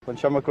When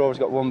Shamrock Rovers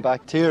got one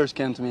back, tears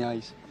came to my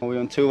eyes. We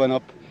went 2-1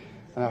 up,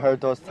 and I heard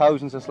those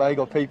thousands of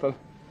Sligo people.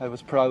 I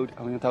was proud,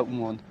 and we went out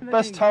and won.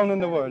 Best town in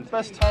the world,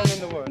 best town in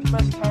the world,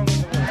 best town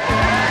in the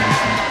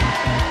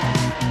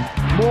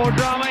world. More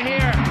drama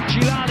here.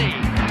 Gilani,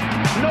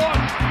 North,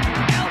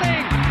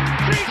 Elding,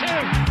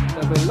 3-2.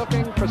 They'll be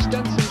looking for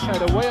Stenson's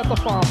head away at the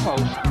far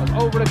post, and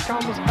over it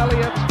comes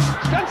Elliott.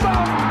 Stenson!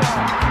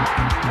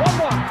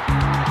 1-1.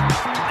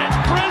 It's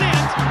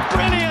brilliant,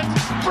 brilliant,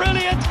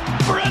 brilliant,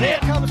 brilliant.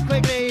 It comes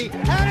quickly,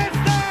 and it's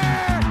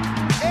there!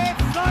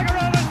 It's Sligo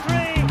Rovers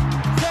 3,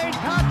 St.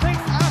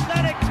 Patrick's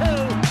Athletic 2,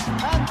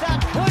 and that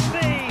could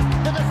be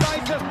the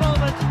decisive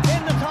moment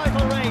in the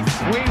title race.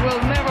 We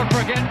will never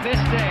forget this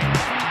day.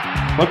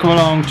 Welcome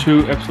along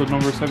to episode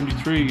number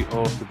 73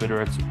 of the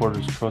Bitterhead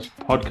Supporters Trust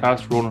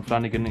podcast. Ronan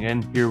Flanagan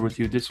again here with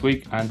you this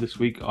week, and this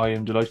week I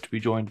am delighted to be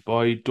joined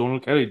by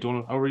Donald Kelly.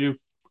 Donald, how are you?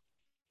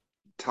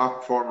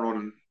 Top form,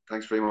 Ronan.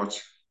 Thanks very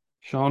much.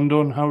 Sean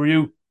Dunn, how are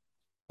you?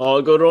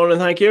 All good, Ronan,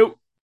 thank you.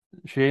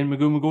 Shane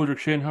McGoodrick.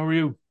 Shane, how are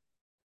you?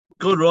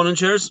 Good, Ronan,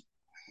 cheers.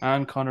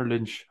 And Connor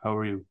Lynch, how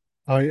are you?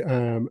 I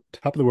am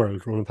top of the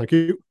world, Ronan, thank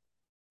you.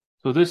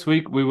 So this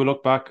week we will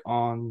look back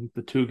on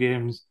the two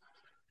games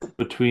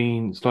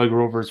between Sligo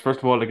Rovers, first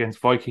of all against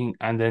Viking,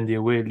 and then the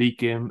away league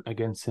game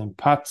against St.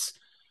 Pat's.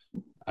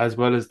 As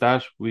well as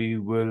that, we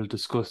will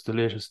discuss the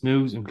latest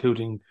news,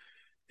 including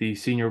the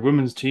senior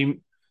women's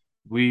team.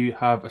 We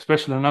have a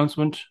special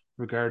announcement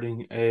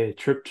regarding a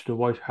trip to the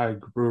White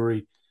Hag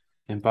Brewery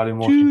in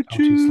Ballymore,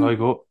 County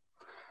Sligo.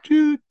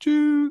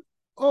 Choo-choo,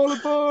 all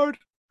aboard!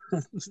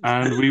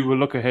 And we will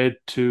look ahead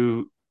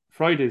to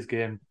Friday's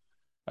game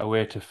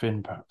away to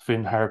Finn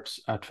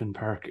Harps at Finn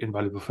Park in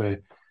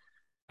Ballybuffet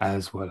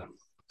as well.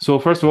 So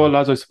first of all,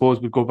 lads, I suppose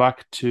we go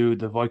back to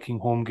the Viking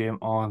home game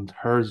on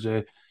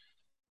Thursday.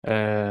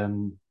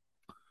 Donald,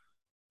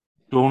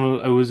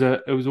 it was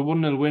a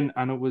 1-0 win,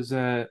 and it was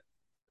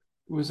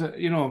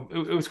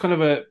kind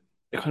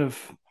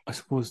of I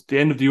suppose the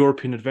end of the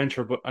European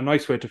adventure, but a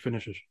nice way to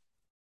finish it.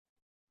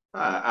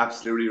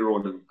 Absolutely,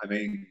 Ronan. I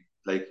mean,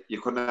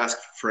 you couldn't ask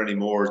for any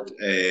more.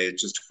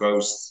 Just to go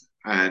out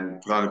and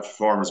put on a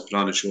performance, put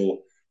on a show,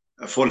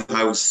 a full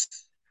house,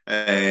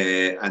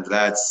 and the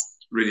lads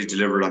really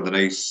delivered on the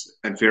night.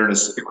 In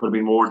fairness, it could have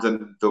been more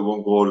than the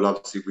one goal.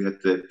 Obviously, we had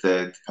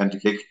the penalty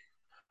kick,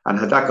 and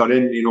had that got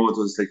in, it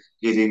was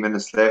 18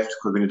 minutes left.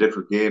 Could have been a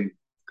different game.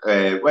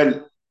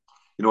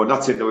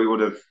 Not saying that we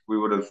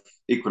would have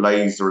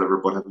equalised or whatever,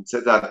 but having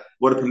said that,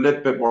 would have put a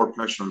little bit more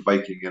pressure on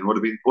Viking and would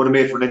have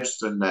made for an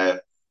interesting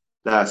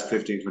last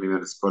 15-20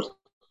 minutes. But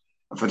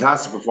a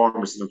fantastic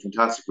performance and a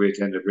fantastic way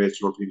to end a great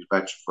European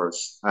adventure for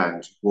us,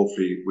 and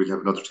hopefully we'll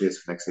have another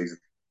taste for next season.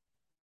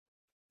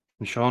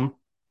 And Sean?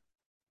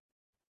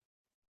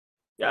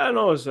 Yeah,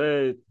 no,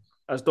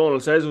 as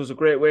Donald says, it was a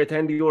great way to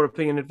end the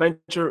European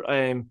adventure.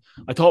 I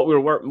thought we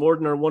were worth more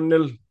than our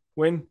 1-0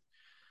 win.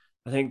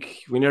 I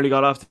think we nearly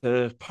got off to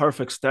the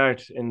perfect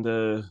start in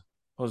the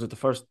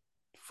first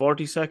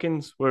 40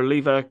 seconds where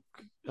Levac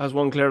has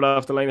one cleared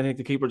off the line. I think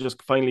the keeper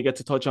just finally gets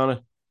a touch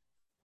on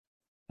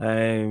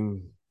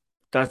it.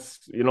 That's,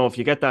 if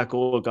you get that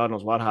goal, God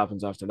knows what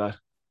happens after that.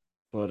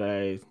 But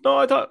no,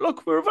 I thought,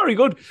 look, we were very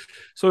good.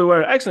 So we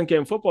were excellent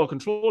game, football,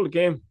 control the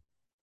game.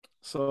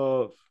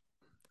 So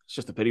it's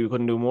just a pity we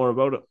couldn't do more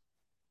about it.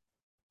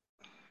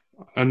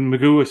 And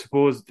Magoo, I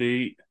suppose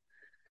the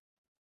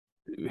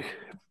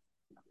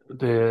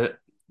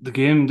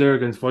game there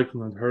against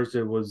Viking on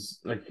Thursday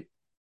was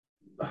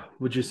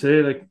would you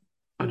say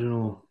I don't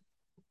know,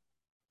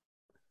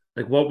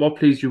 what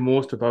pleased you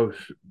most about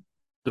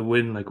the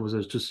win? Was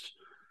it just,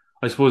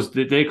 I suppose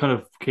they kind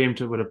of came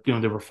to with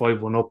they were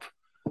 5-1 up.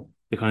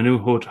 They kind of knew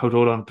how to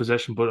hold on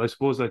possession, but I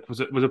suppose was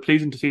it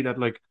pleasing to see that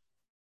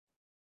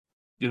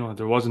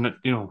there wasn't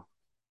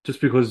just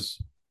because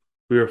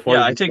we were 5-1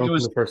 I think it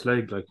was in the first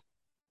leg.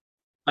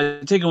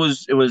 I think it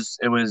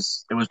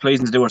was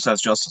pleasing to do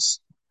ourselves justice,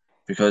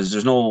 because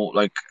there's no,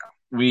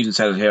 we even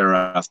said it here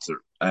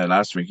after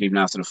last week, even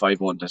after the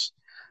 5-1, that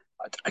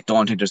I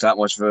don't think there's that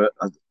much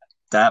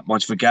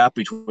of a gap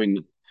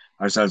between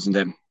ourselves and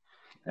them.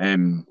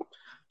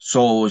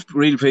 So it was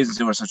really pleasing to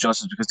do ourselves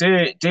justice, because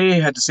they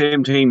had the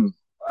same team,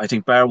 I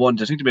think, bar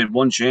one. I think they made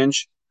one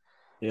change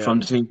from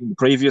the team from the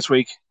previous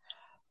week.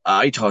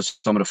 I thought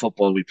some of the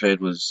football we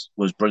played was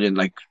brilliant.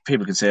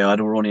 People can say,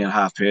 they were only at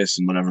half pace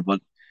and whatever,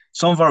 but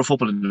some of our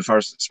football in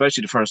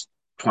especially the first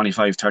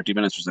 25, 30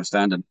 minutes was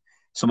outstanding.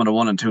 Some of the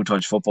 1 and 2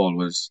 touch football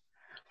was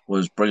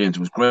brilliant. It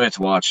was great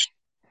to watch.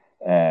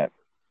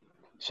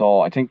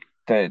 So I think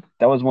that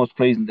was the most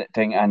pleasing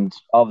thing, and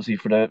obviously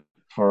to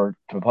put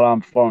on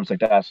a performance like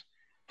that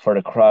for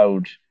the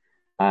crowd,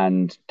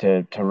 and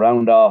to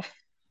round off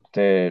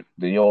the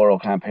Euro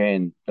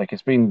campaign,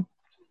 it's been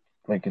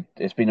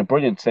a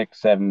brilliant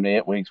 6, 7,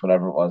 8 weeks,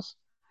 whatever it was,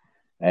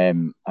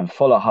 and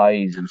full of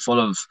highs and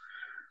full of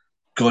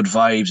good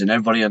vibes, and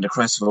everybody on the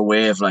crest of a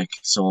wave.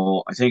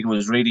 So I think it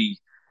was really.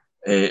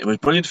 It was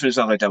brilliant to finish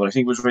off like that, but I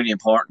think it was really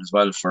important as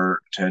well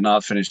to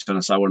not finish on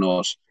a sour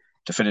note.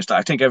 To finish that,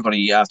 I think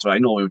everybody after, I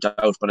know we were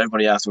out, but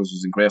everybody afterwards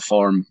was in great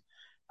form,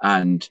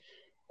 and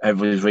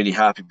everybody's really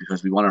happy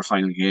because we won our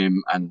final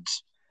game, and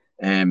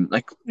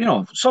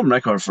some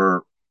record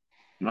for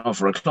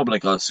for a club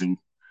like us who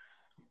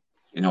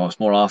it's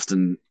more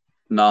often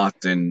not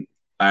than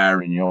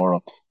are in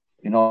Europe.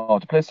 To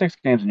play 6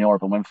 games in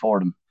Europe and win 4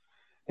 of them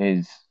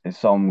is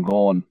some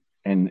going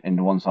in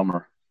the one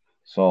summer.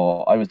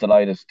 So I was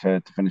delighted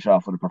to finish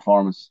off with a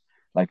performance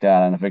like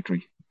that and a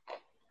victory.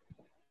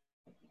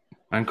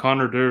 And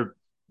Connor, there a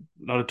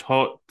lot of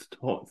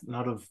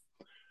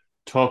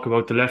talk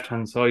about the left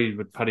hand side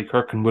with Paddy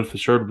Kirk and Will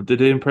Fitzgerald, but did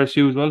they impress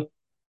you as well?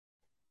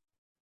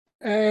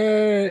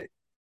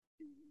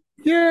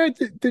 Yeah,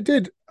 they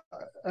did.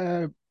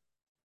 I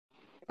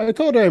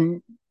thought I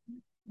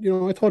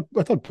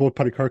thought both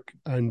Paddy Kirk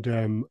and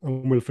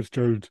Will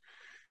Fitzgerald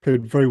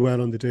played very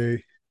well on the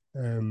day.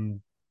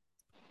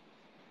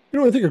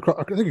 I think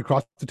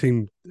across the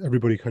team,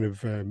 everybody kind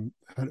of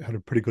had a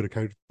pretty good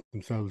account of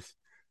themselves.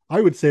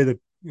 I would say that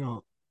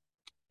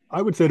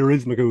there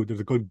is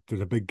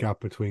there's a big gap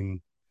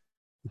between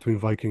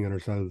Viking and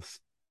ourselves.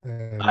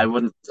 I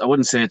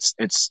wouldn't say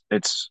it's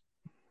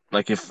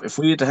like if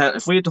we had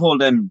to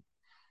hold them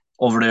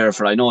over there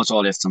for, I know it's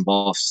all ifs and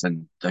buffs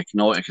and it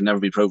can never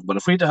be proven, but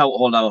if we had to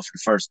hold out for the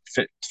first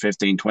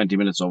 15, 20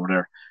 minutes over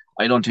there,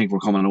 I don't think we're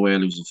coming away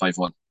losing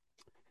 5-1.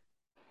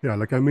 Yeah,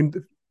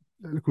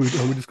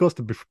 we discussed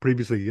it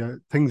previously. Yeah,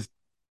 things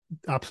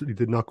absolutely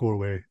did not go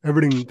away.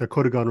 Everything that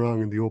could have gone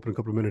wrong in the opening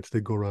couple of minutes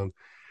did go wrong.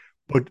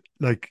 But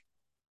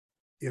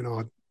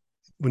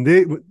when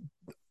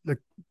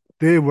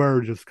they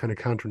were just kind of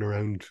cantering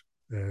around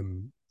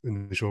in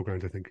the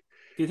showground, I think.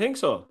 Do you think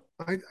so?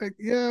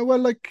 Yeah,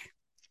 well,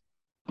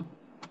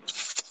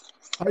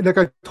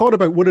 I thought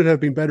about, would it have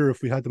been better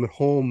if we had them at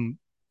home?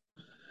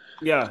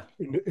 Yeah.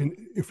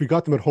 If we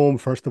got them at home,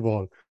 first of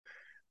all,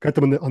 got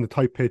them on the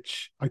tight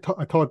pitch. I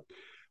thought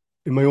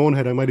in my own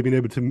head I might have been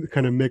able to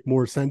kind of make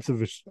more sense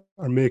of it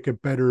or make a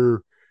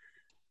better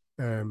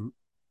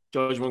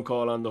judgment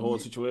call on the whole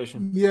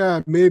situation.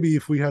 Yeah, maybe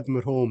if we had them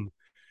at home.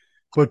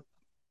 But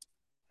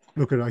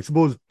look, I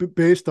suppose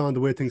based on the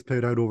way things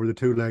played out over the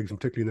 2 legs, and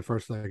particularly in the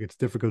first leg, it's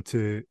difficult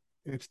to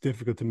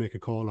make a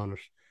call on it,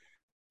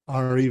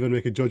 or even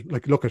make a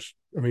judgment.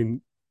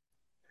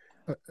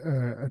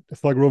 A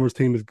Sligo Rovers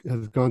team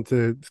has gone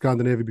to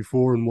Scandinavia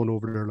before and won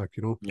over there,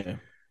 Yeah.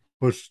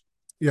 But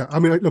yeah,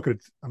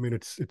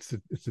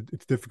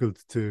 it's difficult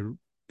to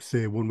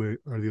say one way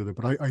or the other.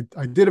 But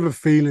I did have a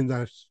feeling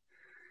that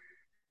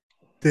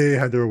they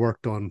had their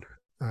work done,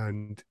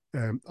 and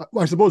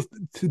I suppose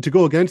to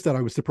go against that,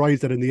 I was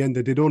surprised that in the end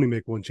they did only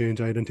make one change.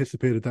 I had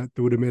anticipated that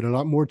they would have made a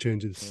lot more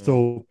changes. Yeah.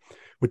 So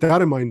with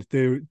that in mind,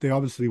 they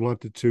obviously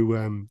wanted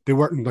to. They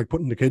weren't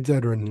putting the kids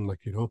out or anything,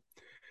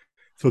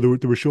 So they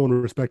were showing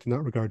respect in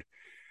that regard.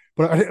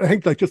 But I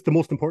think just the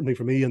most important thing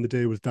for me on the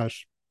day was that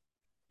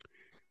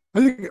I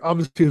think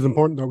obviously it was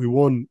important that we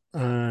won,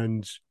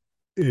 and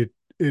it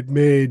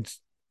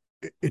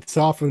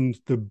softened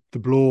the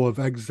blow of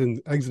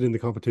exiting the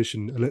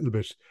competition a little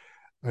bit.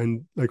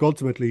 And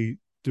ultimately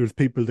there's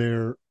people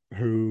there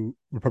who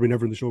were probably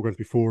never in the showgrounds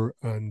before,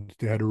 and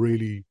they had a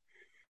really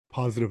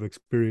positive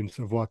experience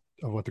of what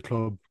the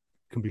club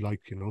can be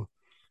like,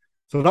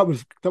 So that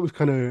was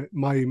kind of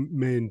my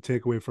main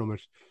takeaway from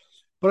it.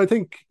 But I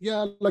think,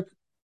 yeah,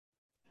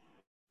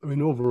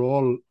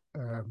 overall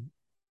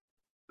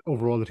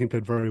the team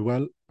played very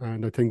well,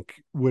 and I think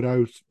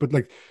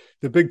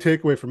the big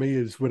takeaway for me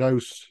is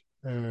without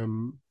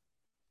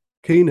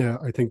Keena,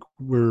 I think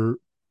we're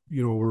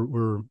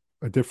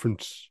a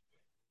different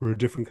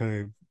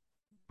kind of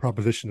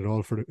proposition at all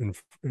as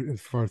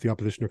far as the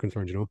opposition are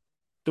concerned.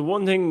 The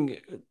one thing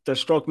that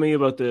struck me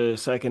about the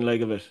second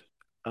leg of it,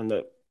 and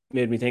that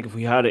made me think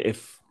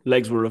if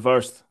legs were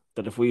reversed,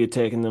 that if we had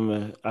taken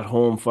them at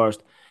home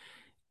first,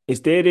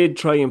 is they did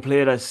try and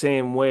play that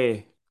same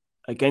way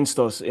against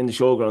us in the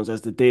showgrounds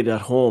as they did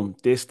at home.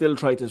 They still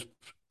tried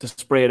to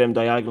spray them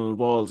diagonal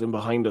balls in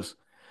behind us,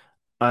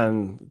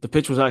 and the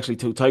pitch was actually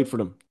too tight for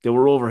them. They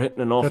were overhitting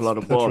an awful lot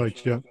of ball.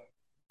 That's right,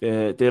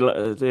 yeah.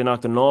 They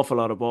knocked an awful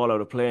lot of ball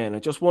out of play, and I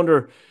just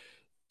wonder,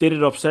 did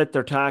it upset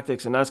their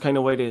tactics? And that's kind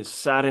of why they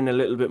sat in a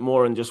little bit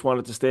more and just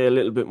wanted to stay a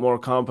little bit more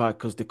compact,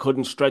 because they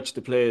couldn't stretch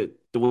the play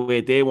the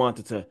way they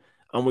wanted to,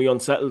 and we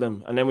unsettled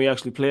them, and then we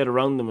actually played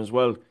around them as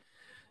well.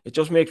 It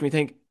just makes me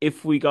think,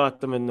 if we got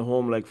them in the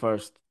home leg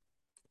first,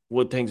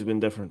 would things have been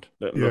different?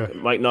 Look, it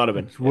might not have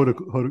been.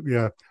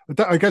 Yeah.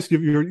 I guess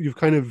you've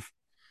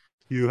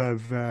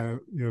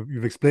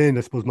explained,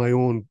 I suppose, my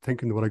own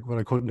thinking, what I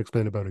couldn't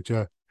explain about it.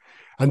 Yeah.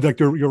 And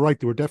you're right,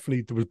 there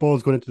was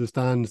balls going into the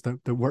stands that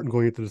weren't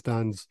going into the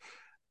stands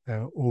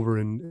over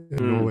in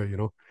Norway,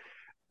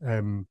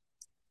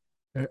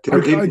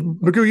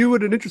 Magoo, you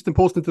had an interesting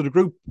post into the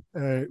group.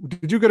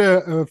 Did you get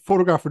a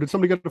photograph, or did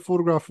somebody get a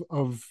photograph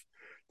of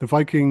the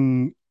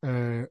Viking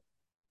their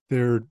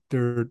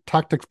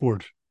tactics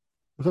board?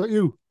 Was that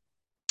you?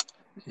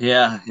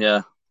 Yeah.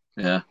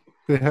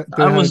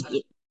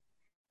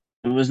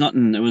 It was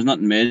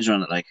nothing major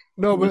on it.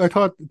 No, but I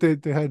thought they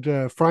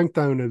had Frank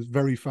down as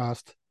very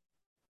fast.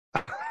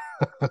 I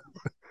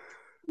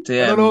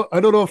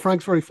don't know if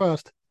Frank's very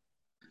fast.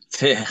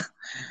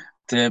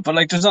 But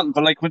like, there's nothing.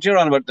 But like, what you're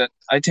on about that,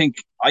 I think,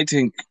 like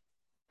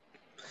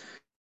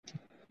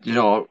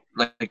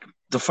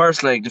the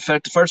first leg,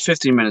 the first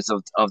 15 minutes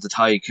of the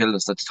tie killed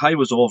us. That the tie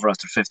was over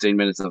after 15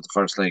 minutes of the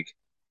first leg,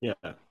 Yeah.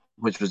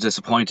 which was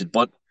disappointed.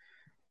 But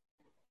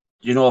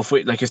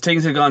if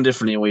things had gone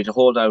differently and we'd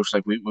hold out,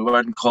 like we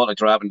weren't caught like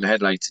the rabbit in the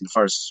headlights in the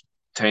first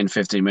 10,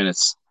 15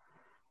 minutes,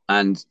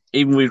 and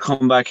even we'd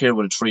come back here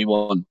with a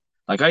 3-1.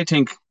 Like, I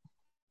think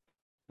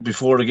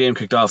before the game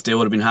kicked off, they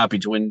would have been happy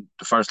to win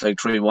the first leg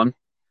 3-1.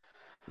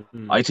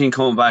 I think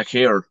coming back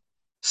here,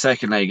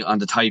 second leg on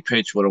the tight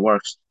pitch would have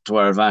worked to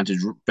our advantage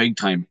big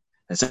time.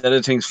 Instead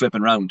of things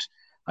flipping round,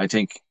 I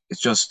think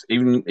it's just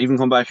even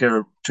come back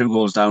here 2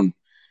 goals down,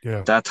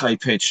 Yeah. that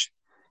tight pitch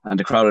and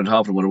the crowd on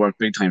top of it would have worked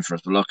big time for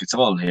us. But look, it's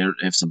all here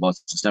ifs and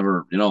buts. It's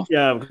never,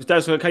 Yeah, because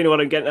that's kind of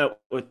what I'm getting at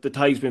with the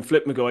ties being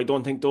flip and go. I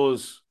don't think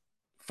those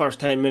first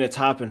 10 minutes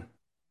happen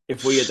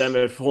if we had them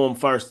at home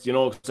first,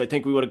 because I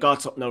think we would have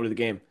got something out of the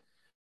game.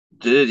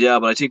 They did, yeah,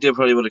 but I think they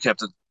probably would have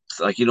kept it.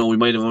 Like, we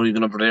might have only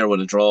gone up there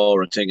with a draw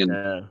or a thing,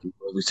 and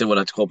we still would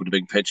have to cope with the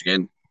big pitch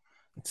again.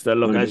 Still,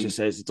 look, as you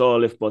say, it's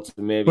all if buts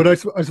and maybe. But I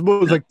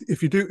suppose, like,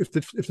 if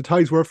the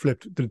ties were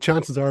flipped, the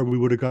chances are we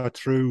would have got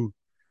through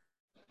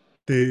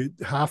the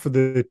half of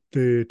the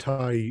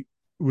tie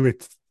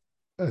with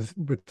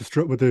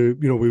the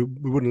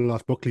we wouldn't have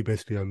lost Buckley,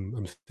 basically.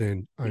 I'm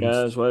saying. And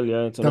yeah, as well.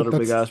 Yeah, it's another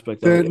big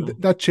aspect.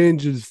 That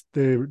changes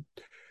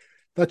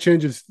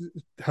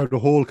how the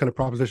whole kind of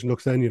proposition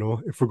looks. Then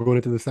if we're going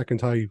into the second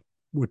tie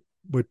with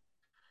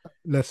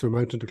lesser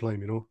mountain to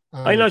climb.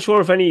 I'm not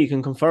sure if any you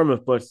can confirm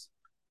it, but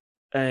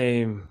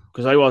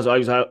because I was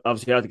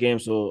obviously at the game,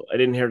 so I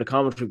didn't hear the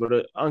commentary.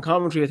 But on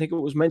commentary, I think it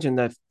was mentioned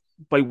that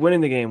by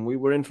winning the game, we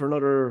were in for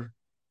another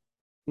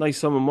nice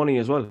sum of money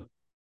as well.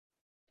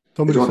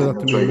 Somebody said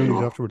that to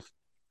me afterwards.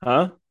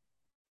 Huh?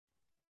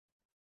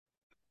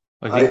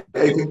 I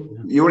think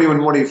you only win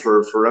money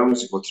for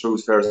rounds you put through,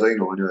 as far as I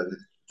know. Anyway,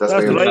 that's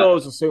what I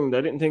always assumed.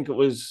 I didn't think it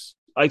was.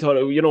 I thought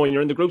when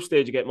you're in the group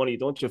stage, you get money,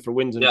 don't you, for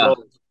wins and draws?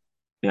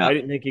 Yeah. I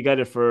didn't think you get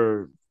it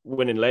for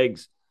winning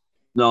legs.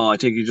 No, I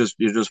think you're just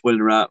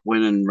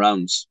winning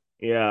rounds.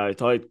 Yeah,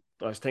 I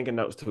was thinking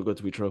that was too good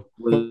to be true.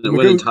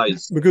 Winning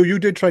ties. Magoo, you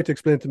did try to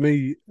explain to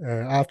me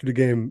after the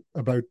game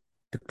about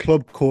the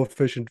club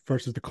coefficient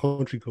versus the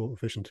country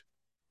coefficient.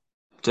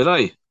 Did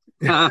I?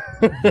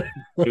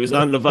 He was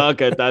on the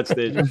vodka at that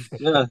stage.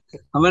 Yeah.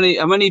 How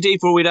many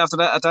deep were we after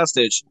that at that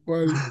stage?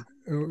 Well,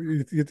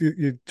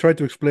 you tried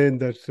to explain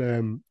that.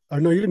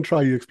 No, you didn't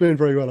try. You explained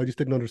very well. I just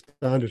didn't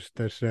understand it.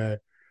 That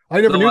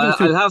I never knew.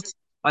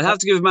 I'd have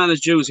to give man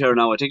his dues here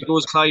now. I think it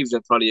was Clive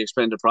that probably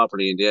explained it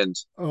properly in the end.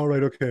 Oh,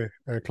 right, okay.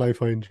 Clive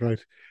Hines, right.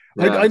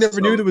 Yeah, I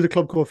never knew there was a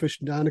club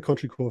coefficient and a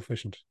country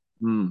coefficient.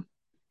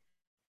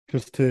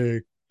 Just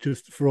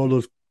for all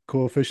those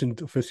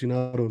coefficient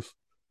aficionados.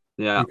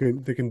 Yeah,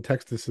 they can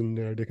text us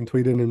and they can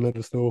tweet in and let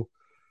us know.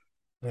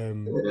 I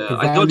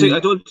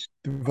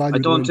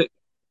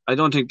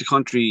don't think the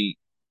country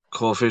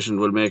coefficient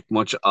will make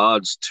much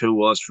odds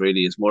to us.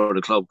 Really, it's more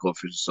the club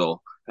coefficient. So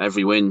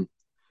every win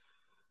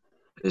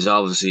is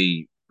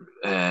obviously,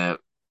 better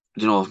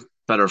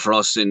for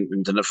us for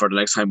the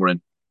next time we're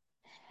in.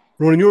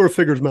 Ronan, you're a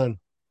figures man.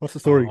 What's the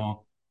story?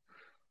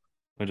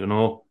 I don't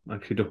know. I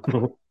actually don't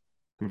know.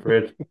 I'm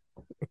afraid.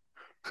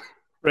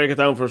 Break it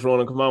down for us,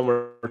 Ronan. Come on,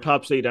 we're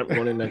top seed. Aren't we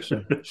going in next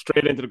year?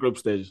 Straight into the group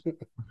stages.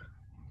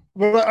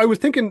 Well, I was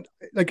thinking,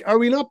 like, are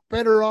we not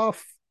better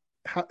off?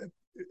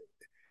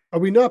 Are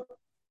we not?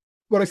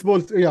 Well, I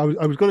suppose, yeah.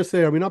 I was going to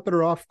say, are we not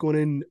better off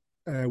going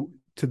in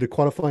to the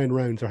qualifying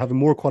rounds or having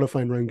more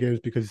qualifying round games,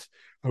 because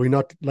are we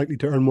not likely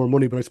to earn more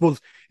money? But I suppose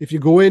if you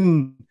go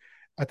in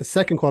at the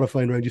second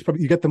qualifying round, you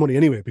get the money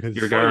anyway, because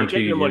you're guaranteed. You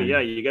get your money.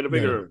 Yeah, you get a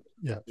bigger.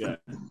 Yeah.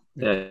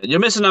 You're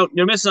missing out.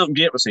 You're missing out on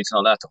gate receipts and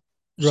all that, though.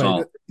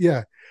 Right. So,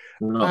 yeah.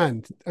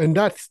 No. And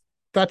that's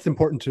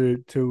important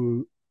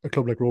to a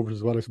club like Rovers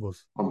as well, I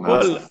suppose.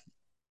 Well,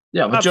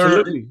 yeah, but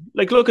absolutely.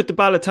 Like, look at the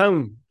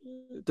Ballatown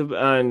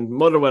and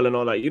Motherwell and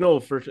all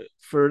that.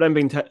 For them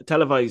being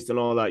televised and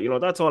all that.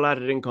 That's all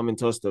added income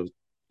into us. Though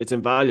it's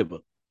invaluable.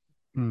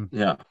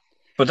 Yeah,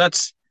 but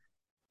that's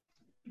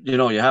you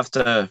have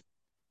to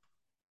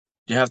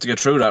get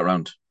through that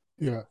round.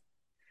 Yeah.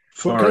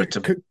 For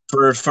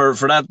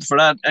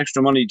that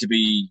extra money to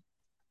be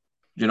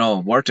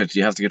worth it,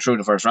 you have to get through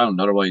the first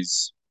round.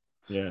 Otherwise,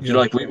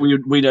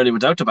 we nearly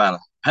went out to battle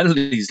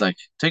penalties.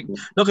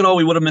 Look at all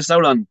we would have missed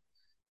out on,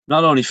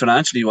 not only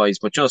financially wise,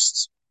 but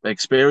just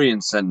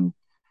experience and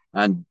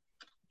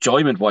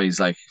enjoyment wise.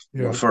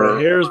 For a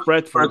hair's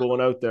breadth for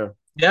going out there.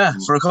 Yeah,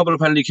 for a couple of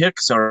penalty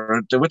kicks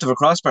or the width of a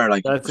crossbar.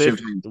 That's it.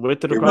 The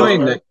width of the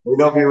crossbar. We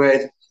love you,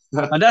 Wade.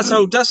 And that's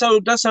how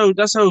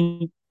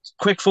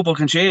quick football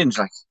can change.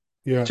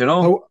 Yeah,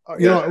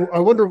 I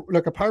wonder,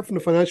 apart from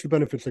the financial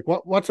benefits,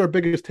 what's our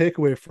biggest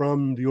takeaway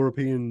from the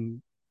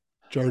European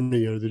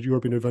journey or the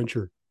European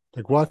adventure?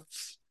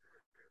 What's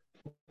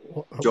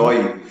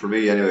joy for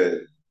me anyway?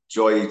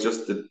 Joy,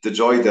 just the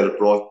joy that it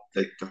brought,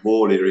 the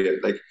whole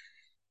area,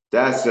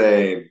 that's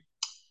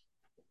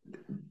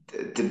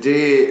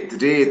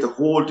the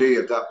whole day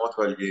of that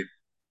Motherwell game.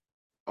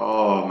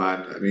 Oh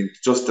man, I mean,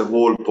 just the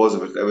whole buzz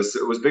of it. It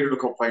was bigger than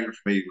the cup final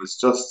for me. It was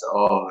just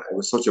it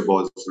was such a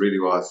buzz. It really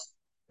was.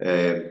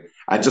 And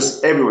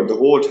just everyone, the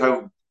whole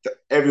town,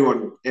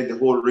 everyone in the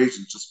whole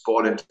region just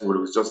bought into it.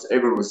 It was just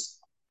everyone was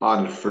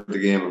on it for the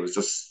game. It was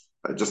just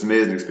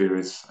amazing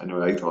experience. I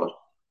know. I thought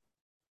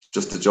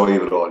just the joy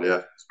of it all.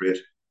 Yeah, it's great.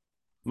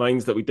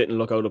 Mine's that we didn't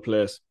look out of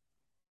place,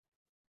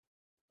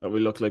 that we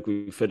looked like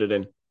we fitted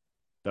in,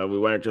 that we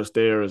weren't just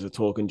there as a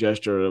token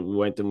gesture. We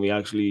went and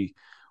we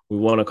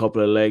won a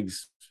couple of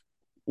legs.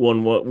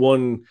 One,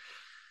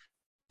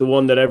 the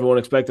one that everyone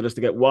expected us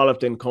to get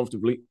walloped in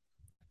comfortably,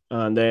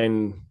 and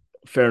then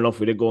fair enough,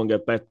 we did go and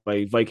get bet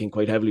by Viking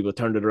quite heavily, but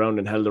turned it around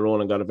and held our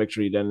own and got a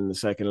victory then in the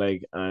second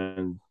leg.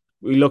 And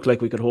we looked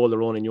like we could hold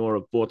our own in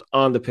Europe, both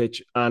on the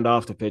pitch and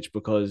off the pitch,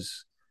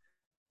 because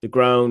the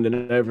ground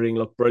and everything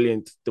looked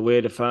brilliant. The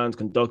way the fans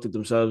conducted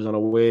themselves on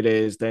away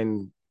days,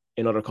 then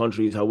in other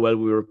countries, how well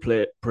we were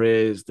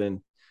praised and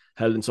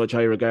held in such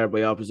high regard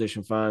by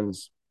opposition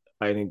fans.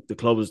 I think the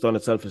club has done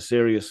itself a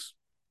serious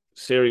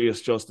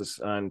justice.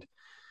 And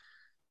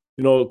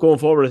going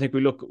forward, I think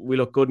we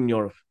look good in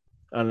Europe.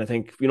 And I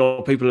think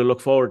people will look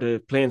forward to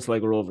playing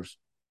Sligo Rovers.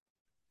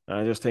 And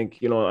I just think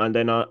and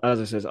then as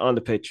I says, on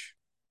the pitch,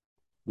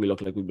 we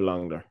look like we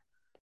belong there.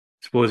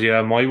 I suppose,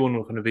 yeah, my one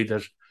was going to be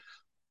that,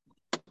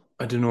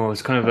 I don't know,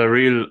 it's kind of a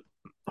real,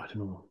 I don't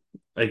know,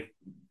 like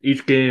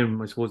each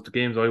game, I suppose the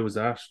games I was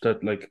at,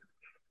 that like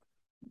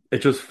it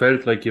just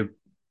felt like you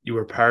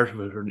were part of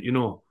it,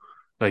 or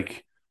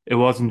like it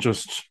wasn't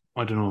just,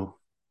 I don't know,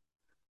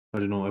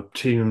 a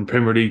team,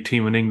 Premier League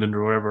team in England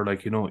or whatever.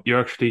 Like you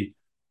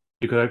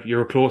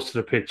were close to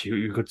the pitch,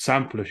 you could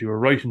sample it, you were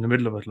right in the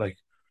middle of it, like,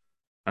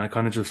 and it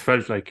kind of just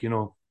felt like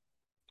I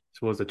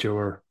suppose that you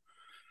were.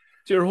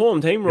 It's your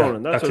home team,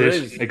 Roland. Yeah, that's what it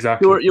is.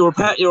 Exactly. You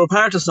were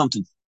part of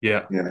something.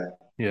 Yeah.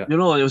 Yeah. It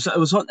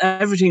was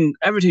everything.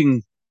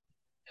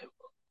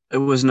 It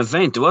was an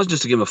event. It wasn't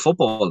just a game of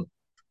football.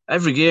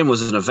 Every game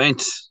was an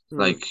event.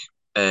 Like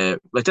that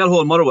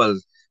whole Motherwell.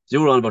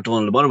 You were on about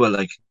doing the Motherwell.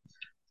 Like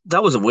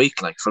that was a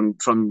week. Like from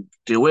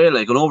the away,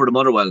 like going over to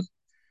Motherwell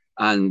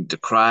and the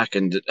crack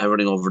and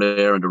everything over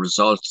there and the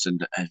results,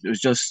 and it was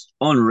just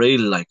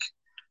unreal. Like,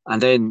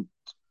 and then,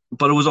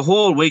 but it was a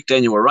whole week.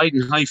 Then you were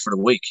riding high for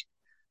the week,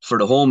 for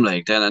the home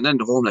leg. Then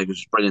the home leg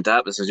was brilliant.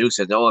 Atmosphere, as you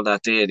said, all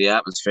that day, the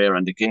atmosphere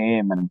and the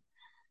game, and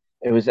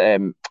it was. I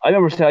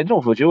remember saying, I don't know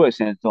if it was you I was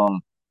saying,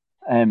 Donald.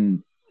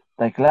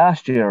 Like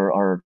last year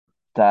or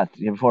that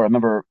year before, I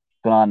remember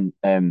going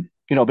on.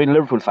 Being a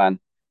Liverpool fan,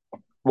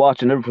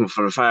 watching Liverpool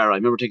from afar. I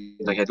remember thinking,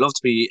 like, I'd love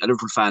to be a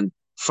Liverpool fan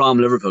from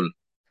Liverpool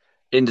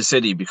in the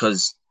city,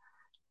 because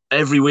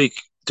every week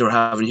they were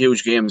having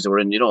huge games. They were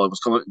in, it was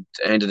coming to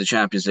the end of the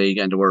Champions League,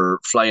 and they were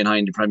flying high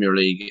in the Premier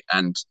League,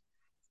 and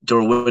they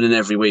were winning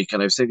every week.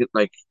 And I was thinking,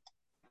 like,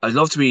 I'd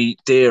love to be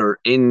there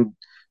in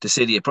the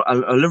city,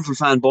 a Liverpool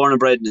fan born and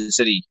bred in the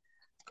city,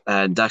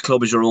 and that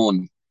club is your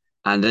own.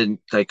 And then,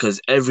 like, because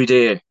every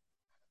day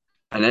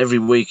and every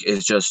week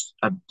is just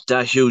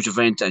that huge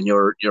event, and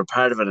you're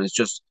part of it, and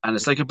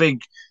it's like a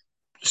big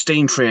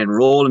steam train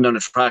rolling down the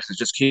tracks. It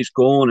just keeps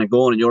going and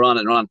going, and you're on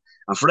it and on.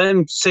 And for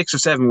them 6 or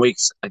 7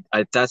 weeks,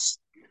 that's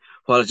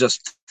what it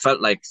just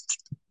felt like,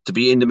 to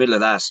be in the middle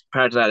of that,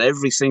 part of that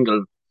every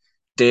single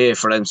day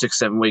for them 6,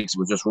 7 weeks. It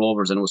was just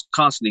Rovers, and it was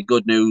constantly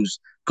good news,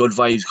 good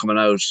vibes coming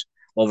out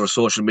over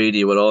social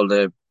media with all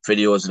the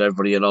videos that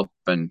everybody had up,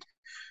 and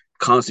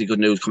constantly good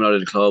news coming out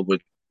of the club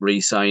with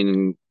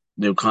re-signing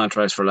new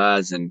contracts for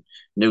lads and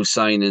new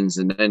signings.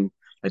 And then,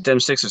 like, them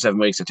 6 or 7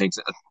 weeks, I think,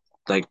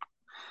 like,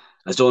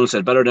 as Donald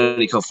said, better than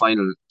any cup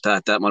final,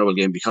 that Motherwell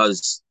game,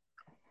 because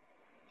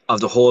of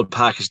the whole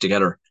package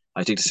together.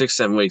 I think the 6,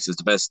 7 weeks is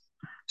the best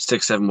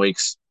 6, 7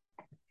 weeks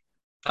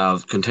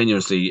of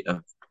continuously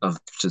of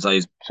since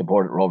I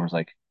supported Rovers.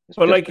 Like,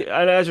 well, like,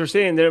 and as you're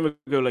saying there,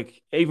 McGill,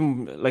 like,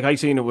 even like I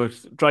seen it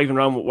with driving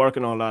around with work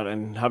and all that,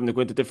 and having to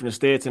go into different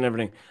estates and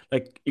everything.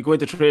 Like, you go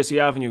into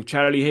Tracy Avenue,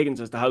 Charlie Higgins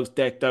has the house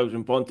decked out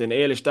in Bunton,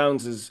 Ailish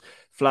Downs'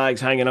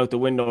 flags hanging out the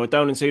window.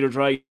 Down in Cedar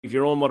Drive,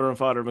 your own mother and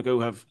father,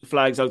 McGill, have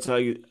flags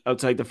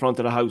outside the front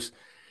of the house.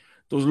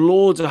 There's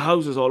loads of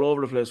houses all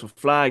over the place with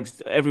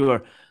flags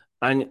everywhere,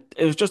 and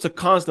it was just a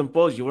constant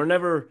buzz. You were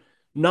never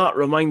not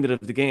reminded of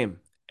the game.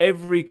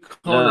 Every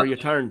corner you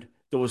turned,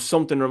 there was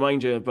something to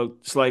remind you about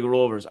Sligo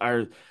Rovers.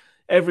 Or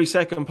every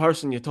second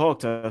person you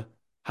talked to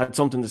had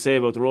something to say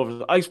about the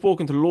Rovers. I've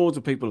spoken to loads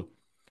of people,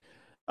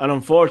 and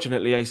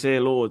unfortunately, I say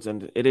loads,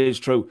 and it is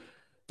true,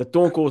 that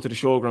don't go to the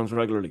showgrounds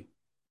regularly,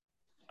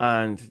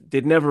 and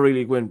they'd never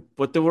really win.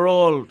 But there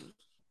was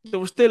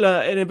still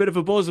in a bit of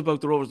a buzz about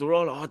the Rovers. They were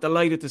all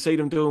delighted to see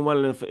them doing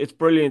well, and it's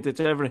brilliant. It's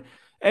everything.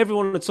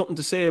 Everyone had something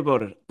to say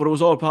about it, but it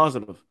was all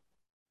positive.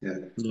 Yeah.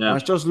 And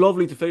it's just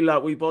lovely to feel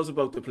that we buzz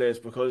about the place,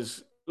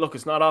 because look,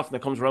 it's not often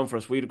it comes around for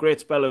us. We had a great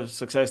spell of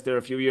success there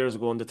a few years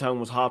ago, and the town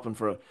was hopping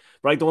for it.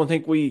 But I don't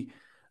think we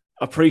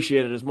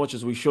appreciate it as much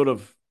as we should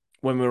have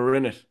when we were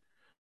in it.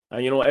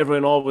 And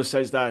everyone always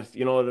says that.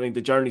 I mean,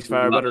 the journey's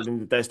far better than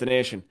the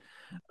destination.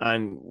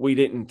 and we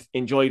didn't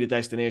enjoy the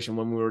destination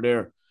when we were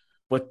there.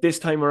 But this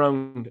time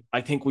around,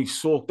 I think we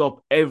soaked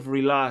up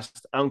every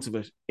last ounce of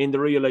it in the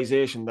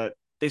realization that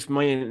this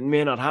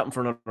may not happen for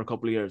another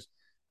couple of years.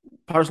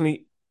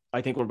 Personally,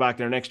 I think we're back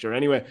there next year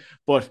anyway.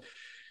 But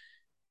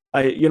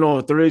you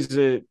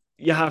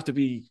have to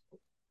be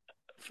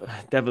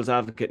devil's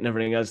advocate and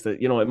everything else that,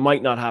 it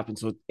might not happen.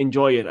 So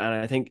enjoy it. And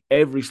I think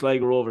every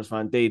Sligo Rovers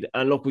fan did.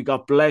 And look, we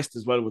got blessed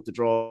as well with the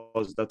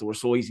draws that they were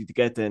so easy to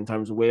get to in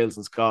terms of Wales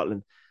and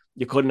Scotland.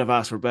 You couldn't have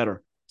asked for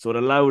better. So it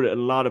allowed a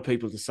lot of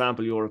people to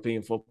sample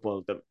European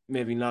football that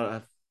maybe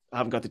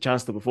haven't got the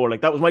chance to before.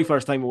 Like, that was my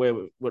first time away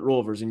with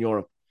Rovers in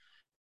Europe.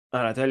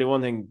 And I tell you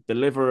one thing, the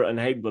liver and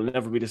head will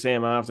never be the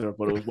same after,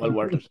 but it was well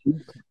worth it.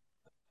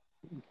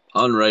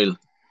 Unreal.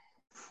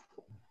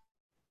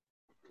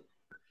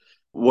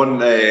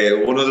 One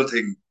other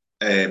thing,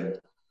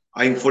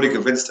 I'm fully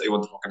convinced I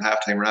won the fucking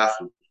halftime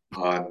raffle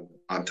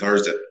on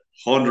Thursday.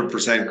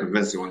 100%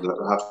 convinced I won the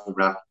halftime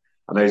raffle.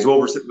 And I was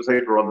over sitting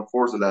beside her on the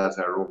Forza lads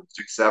there over the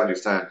 670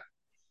 stand.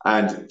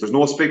 And there's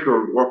no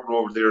speaker working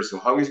over there, so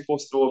how are you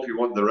supposed to know if you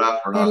won the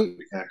raffle or not?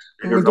 We can't.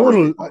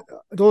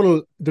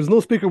 Donald, there's no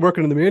speaker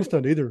working in the main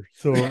stand either,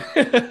 so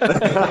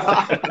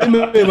I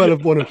may well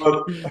have won it.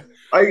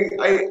 I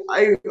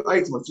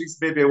thought, geez,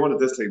 maybe I won it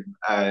this time.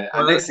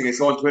 And next thing I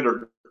saw on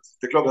Twitter,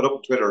 the club had up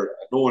on Twitter,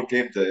 no one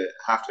came to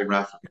halftime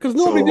raffle because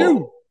nobody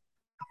knew.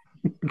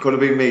 It could have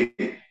been me.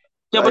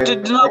 Yeah, but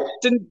didn't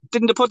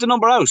they put the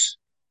number out?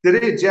 They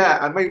did,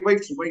 yeah. And my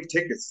wife threw my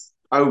tickets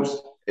out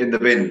in the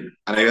bin,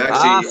 and I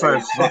actually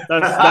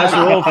that's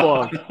your own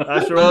fault.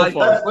 That's your own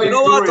fault. You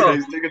know what, though?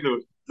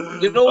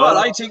 You know what?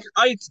 I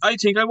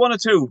think I won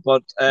it too,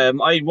 but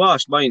I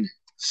washed mine.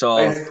 So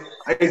I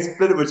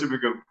split it with you,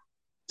 to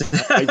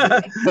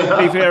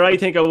be fair, I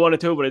think I won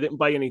it too, but I didn't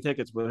buy any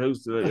tickets. But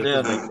who's to it?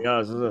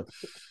 Yeah.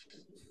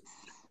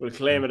 We'll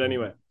claim it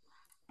anyway.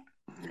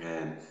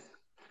 Yeah.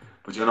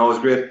 But it was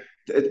great.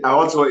 I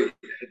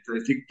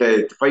think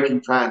the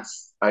Viking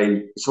fans,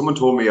 someone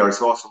told me, or I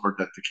saw somewhere,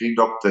 that they cleaned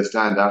up the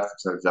stand after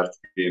the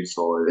game.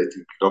 So I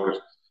think,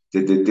 look,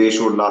 they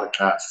showed a lot of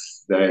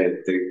class.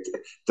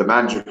 The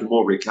manager came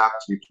over, he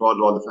clapped, he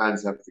applauded all the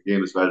fans after the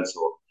game as well.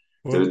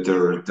 So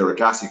they're a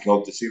classy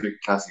club. They seem like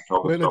a classy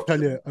club. Well, I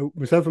tell you,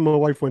 myself and my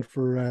wife went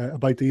for a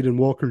bite to eat in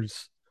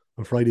Walkers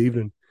on Friday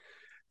evening,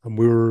 and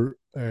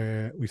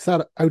we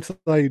sat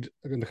outside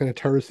in the kind of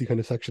terracey kind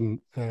of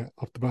section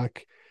off the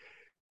back.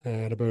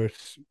 Went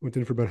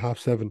in for about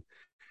 7:30,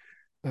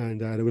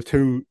 and there was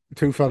two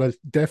fellas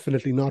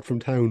definitely not from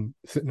town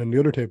sitting on the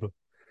other table,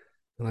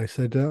 and I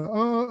said,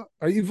 "Are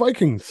you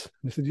Vikings?"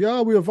 And they said,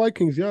 "Yeah, we are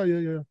Vikings. Yeah."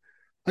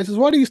 I said,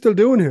 "What are you still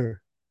doing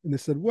here?" And they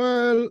said,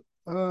 "Well,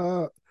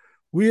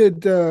 we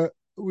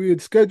were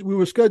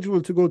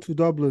scheduled to go to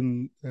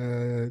Dublin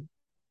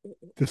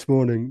this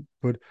morning,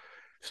 but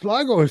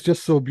Sligo is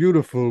just so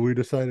beautiful, we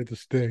decided to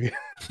stay."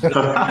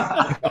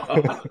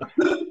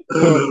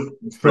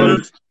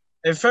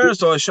 In fairness,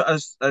 though,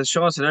 as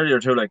Sean said earlier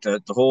too, like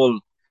the whole,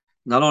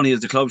 not only is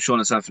the club showing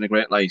itself in a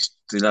great light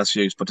the last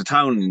few years, but the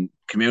town and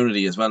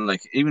community as well.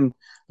 Like, even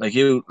like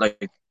you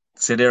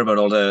say there about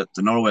all the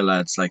Norway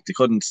lads, like they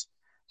couldn't,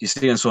 you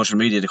see on social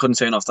media, they couldn't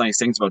say enough nice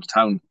things about the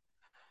town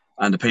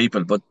and the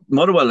people. But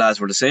Motherwell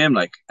lads were the same,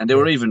 like, and they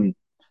were even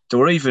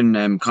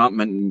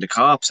complimenting the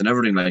cops and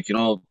everything. Like,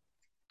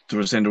 they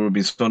were saying they were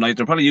being so nice.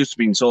 They're probably used to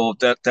being so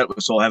that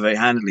was so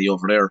heavy-handedly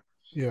over there.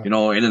 Yeah.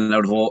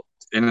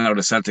 In and out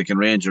of Celtic and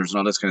Rangers and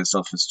all this kind of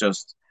stuff. It's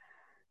just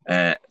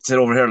sit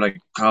over here, like,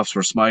 cops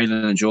were smiling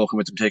and joking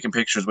with them, taking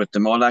pictures with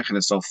them, all that kind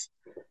of stuff.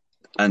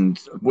 And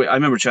I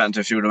remember chatting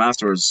to a few of them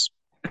afterwards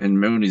in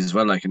Mooney's as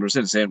well, like, and they were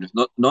saying the same.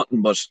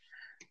 Nothing but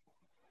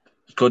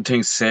good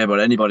things to say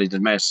about anybody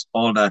that met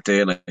all that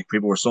day. Like,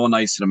 people were so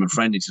nice to them and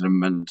friendly to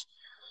them, and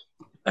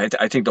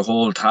I think the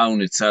whole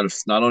town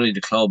itself, not only the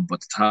club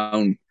but the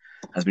town,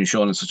 has been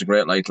shown in such a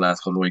great light the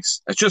last couple of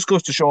weeks. It just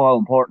goes to show how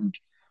important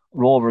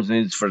Rovers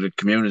is for the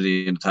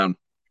community in the town.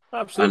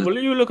 Absolutely.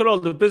 Well, you look at all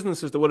the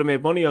businesses that would have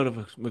made money out of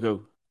it,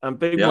 Magoo, and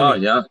big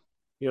money. Yeah.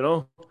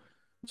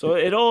 So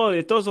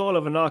it does all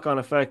have a knock-on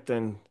effect,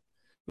 and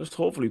just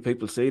hopefully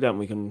people see that and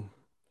we can,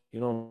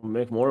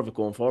 make more of it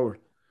going forward.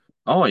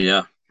 Oh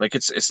yeah, like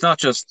it's not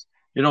just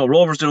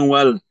Rovers doing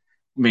well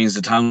means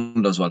the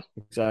town does well.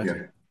 Exactly.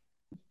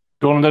 Yeah.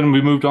 Donald, then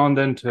we moved on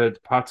then to the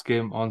Pats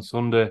game on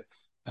Sunday.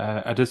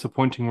 A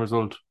disappointing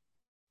result.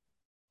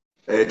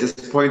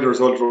 Disappointing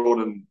result,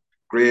 Ronan.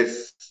 Great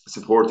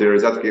support there.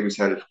 As that the game was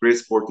held, great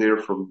support there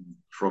from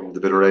the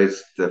Bitter Eight.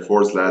 The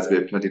Forest lads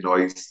made plenty of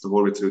noise the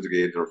whole way through the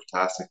game. They were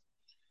fantastic.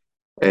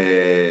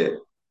 It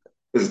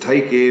was a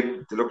tight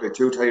game. They looked like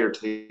two tired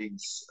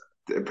teams.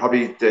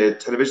 Probably the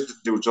television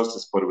didn't do it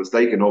justice, but it was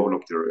like an oven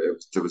up there.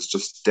 There was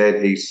just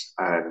dead heat,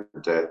 and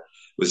it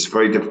was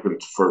very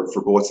difficult for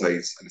both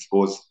sides. And I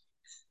suppose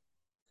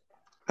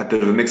a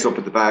bit of a mix up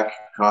at the back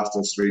cost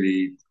us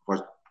really.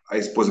 What I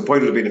suppose the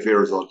point would have been a fair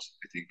result.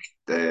 I think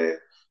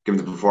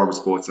given the performance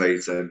of both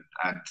sides and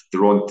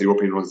the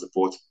European runs that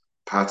both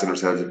Pats and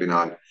ourselves have been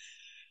on,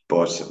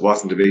 but it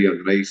wasn't to be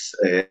on the night.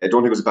 I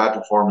don't think it was a bad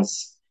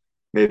performance.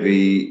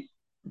 Maybe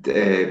what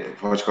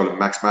you call it,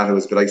 Max Mata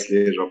was a bit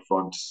isolated up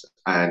front,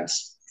 and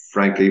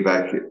frankly,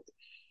 back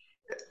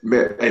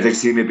I'd like to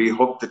see maybe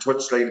hook the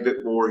touchline a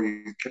bit more.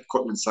 He kept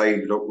cutting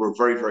inside. We're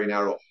very, very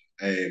narrow.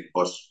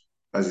 But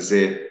as I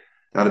say,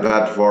 not a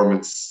bad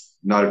performance,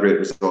 not a great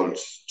result.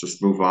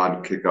 Just move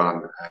on, kick on,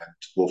 and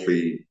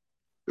hopefully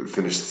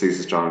finish the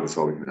season strong. That's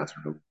all we can ask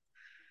for now.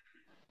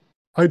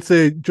 I'd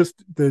say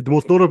just the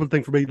most notable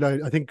thing for me,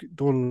 like, I think,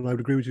 Donald, I would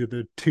agree with you.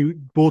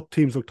 Both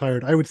teams look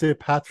tired. I would say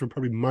Pats were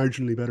probably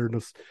marginally better than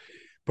us,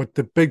 but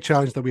the big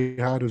challenge that we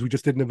had was we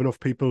just didn't have enough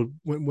people.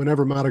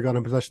 Whenever Mata got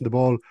in possession of the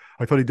ball,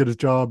 I thought he did his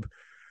job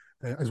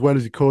as well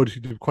as he could. He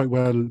did quite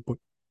well, but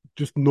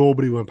just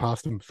nobody went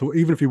past him. So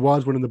even if he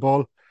was winning the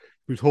ball,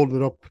 he was holding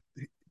it up.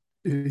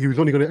 He was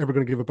only ever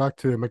going to give it back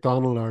to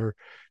McDonald or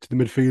to the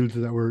midfield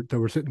that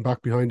were sitting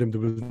back behind him.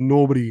 There was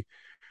nobody,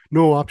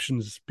 no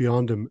options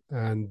beyond him,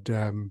 and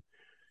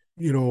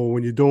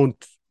when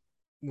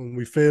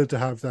we fail to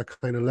have that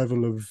kind of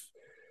level of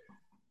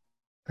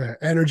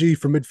energy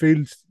for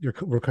midfield,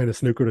 we're kind of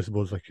snookered, I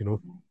suppose.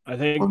 I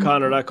think,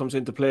 Connor, that comes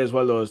into play as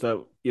well, though, is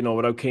that,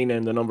 without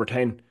Keenan, the number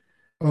 10,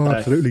 Oh, that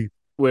absolutely.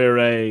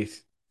 we're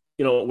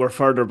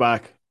further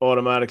back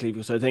automatically,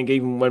 because I think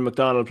even when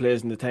McDonald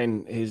plays in the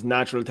 10, his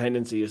natural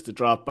tendency is to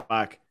drop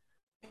back.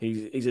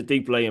 He's a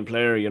deep lying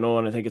player,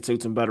 and I think it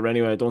suits him better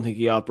anyway. I don't think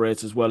he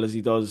operates as well as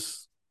he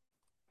does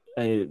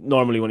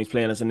normally when he's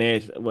playing as an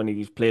 8, when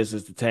he plays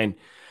as the 10.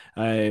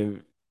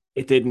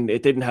 It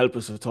didn't help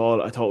us at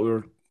all. I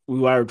thought we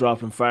were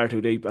dropping far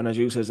too deep, and as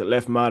you says, it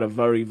left Mata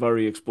very,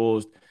 very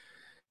exposed.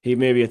 He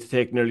maybe had to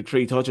take nearly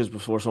 3 touches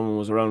before someone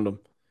was around him,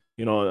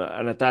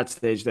 and at that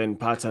stage, then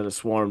Pats had us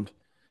swarmed.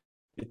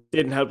 It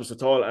didn't help us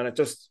at all, and it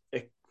just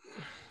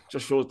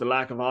shows the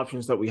lack of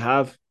options that we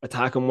have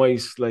attacking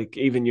wise. Like,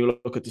 even you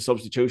look at the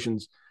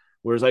substitutions,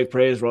 whereas I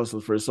praised Russell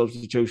for his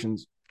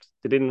substitutions,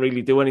 they didn't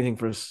really do anything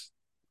for us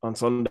on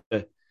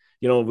Sunday.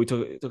 We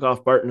took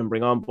off Burton and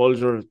bring on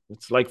Bulger.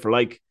 It's like for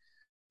like.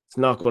 It's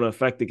not going to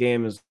affect the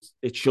game as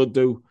it should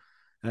do.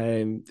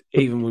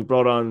 Even we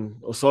brought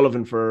on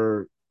O'Sullivan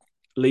for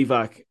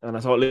Levac, and I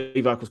thought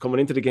Levac was coming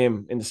into the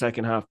game in the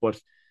second half, but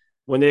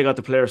when they got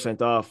the player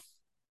sent off,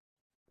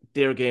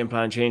 their game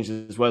plan changed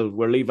as well,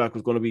 where Levac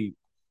was going to be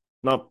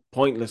not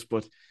pointless,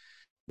 but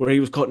where he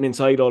was cutting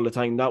inside all the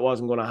time, that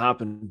wasn't going to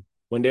happen.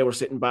 When they were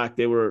sitting back,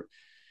 they were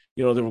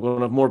going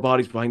to have more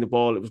bodies behind the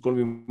ball. It was going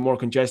to be more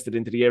congested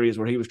into the areas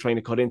where he was trying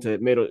to cut into.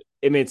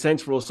 It made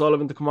sense for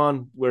O'Sullivan to come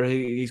on, where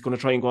he's going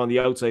to try and go on the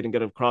outside and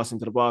get a cross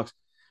into the box.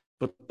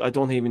 But I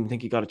don't even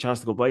think he got a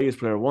chance to go by his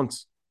player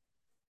once.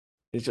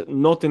 It's just,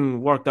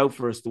 nothing worked out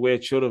for us the way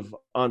it should have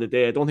on the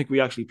day. I don't think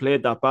we actually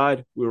played that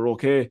bad. We were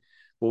okay,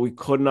 but we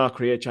could not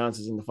create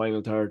chances in the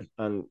final third.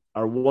 And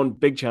our one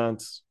big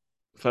chance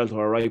fell to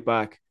our right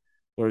back,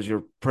 whereas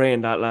you're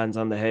praying that lands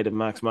on the head of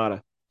Max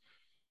Mata.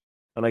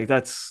 And like,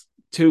 that's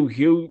too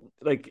huge.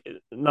 Like,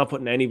 not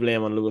putting any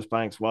blame on Lewis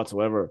Banks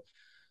whatsoever,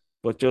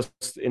 but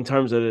just in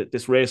terms of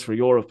this race for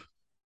Europe,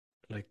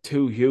 like,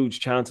 2 huge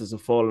chances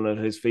have fallen at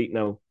his feet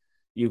now.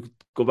 You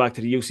go back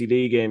to the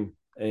UCD game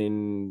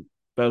in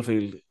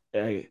Belfield,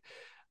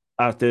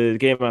 after the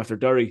game after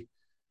Derry,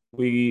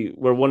 we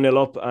were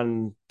 1-0 up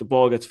and the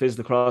ball gets fizzed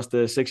across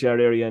the 6-yard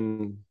area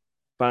and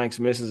Banks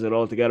misses it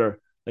altogether.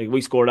 Like,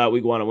 we score that,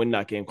 we go on and win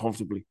that game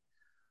comfortably.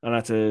 And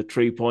that's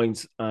 3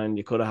 points, and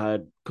you could have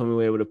had come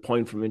away with a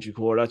point from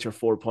Inchicore. That's your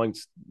 4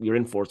 points. You're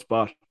in fourth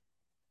spot.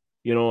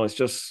 It's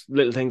just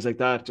little things like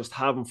that just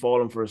haven't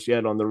fallen for us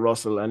yet on the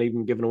Russell, and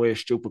even giving away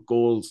stupid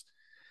goals.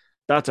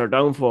 That's our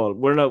downfall.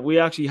 We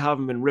actually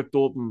haven't been ripped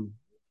open.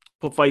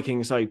 Put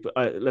Viking aside, but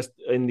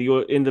in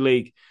the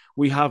league,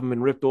 we haven't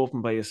been ripped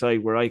open by a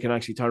side where I can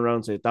actually turn around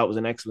and say that was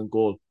an excellent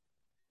goal.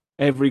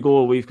 Every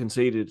goal we've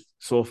conceded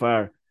so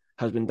far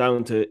has been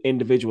down to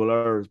individual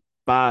errors,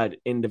 bad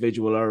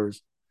individual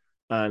errors.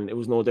 And it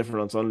was no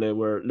different on Sunday,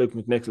 where Luke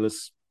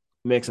McNicholas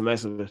makes a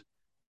mess of it.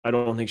 I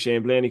don't think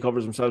Shane Blaney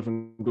covers himself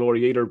in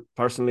glory either,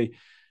 personally,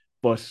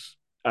 but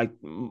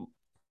the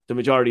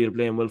majority of the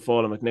blame will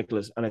fall on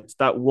McNicholas, and it's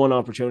that one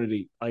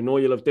opportunity. I know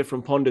you'll have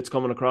different pundits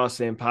coming across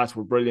saying Pats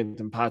were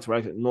brilliant and Pats were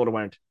excellent. No, they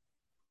weren't.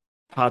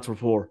 Pats were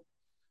poor.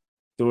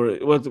 They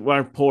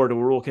weren't poor. They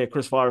were okay.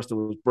 Chris Forrester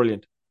was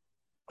brilliant.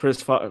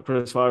 Chris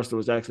Forrester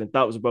was excellent.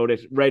 That was about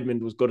it.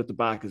 Redmond was good at the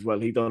back as well.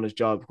 He done his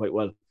job quite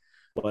well.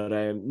 But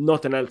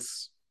nothing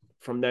else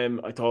from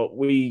them. I thought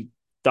we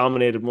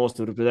dominated most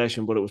of the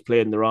possession, but it was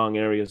played in the wrong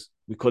areas.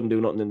 We couldn't do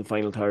nothing in the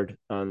final third,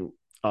 and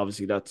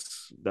obviously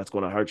that's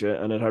going to hurt you,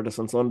 and it hurt us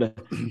on Sunday.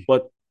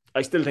 But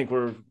I still think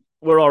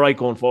we're all right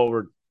going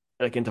forward,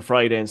 like into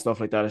Friday and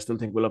stuff like that. I still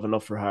think we'll have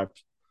enough for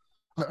Harps.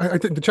 I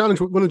think one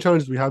of the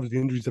challenges we have is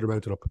the injuries that are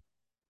mounted up.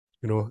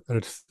 And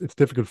it's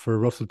difficult for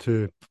Russell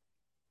to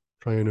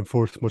try and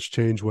enforce much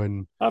change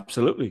when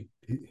absolutely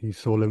he's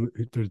so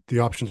limited. The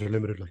options are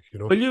limited,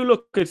 Well, you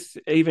look at,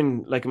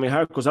 even like, my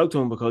heart goes out to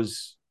him,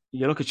 because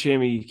you look at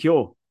Jamie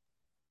Keogh.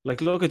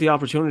 Like, look at the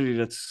opportunity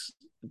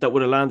that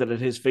would have landed at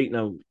his feet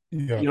now.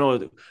 Yeah.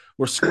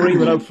 We're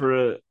screaming out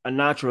for a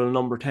natural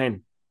number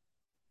 10,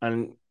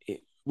 and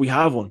we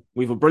have one.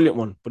 We have a brilliant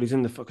one, but he's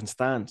in the fucking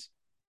stands.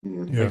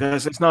 Yeah.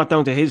 Like it's not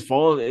down to his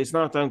fault. It's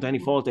not down to any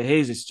fault of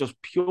his. It's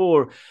just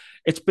pure.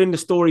 It's been the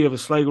story of a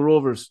Sligo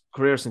Rovers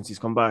career since he's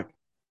come back.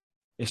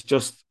 It's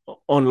just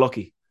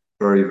unlucky,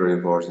 Very, very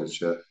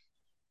important, yeah.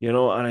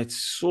 and it's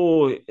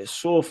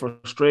so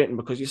frustrating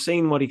because you've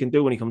seen what he can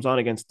do when he comes on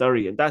against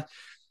Derry, and that,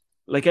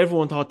 like,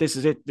 everyone thought this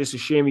is it. This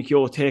is Shamie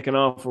Keogh taking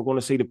off. We're going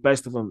to see the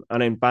best of him,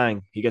 and then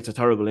bang, he gets a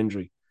terrible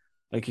injury.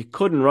 Like, he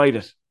couldn't write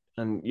it,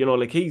 and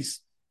like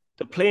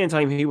the playing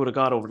time he would have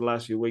got over the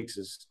last few weeks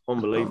is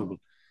unbelievable.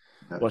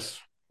 Yeah. But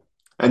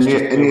And that's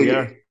just where we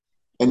are.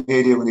 any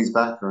idea when he's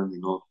back or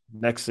anything? No.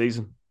 Next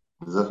season.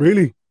 Is it?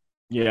 Really?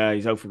 Yeah,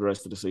 he's out for the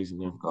rest of the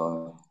season. Yeah.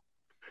 God.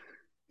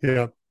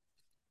 Yeah.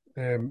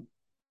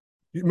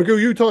 Magoo,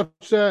 you thought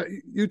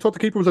the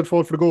keeper was at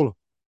fault for the goal.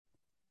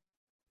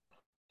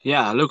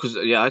 Yeah, Lucas.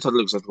 Yeah, I thought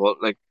Lucas had the ball.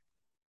 Like,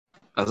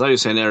 as I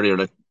was saying earlier,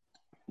 like,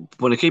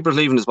 when a keeper's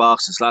leaving his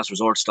box, it's last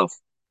resort stuff.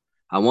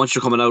 And once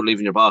you're coming out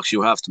leaving your box,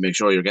 you have to make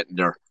sure you're getting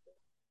there.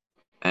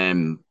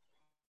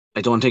 I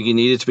don't think he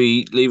needed to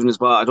be leaving his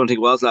box. I don't think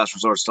it was last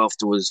resort stuff.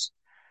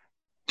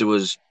 There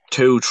was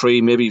 2,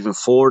 3, maybe even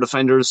 4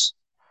 defenders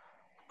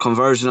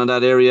conversion on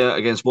that area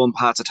against one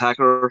Pat's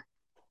attacker.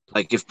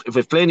 Like,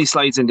 if Blaney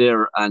slides in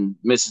there and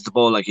misses the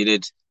ball like he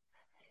did,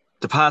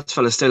 the Pats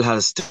fella still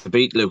has to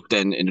beat Luke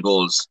then in the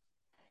goals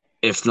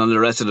if none of the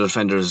rest of the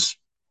defenders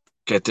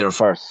get there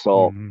first.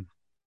 So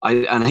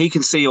and he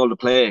can see all the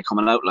play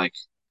coming out, like.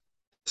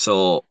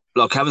 So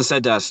look, having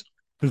said that,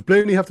 does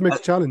Blaney have to make the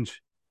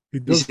challenge? He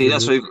does. You see,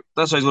 that's what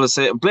I was going to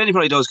say. Blaney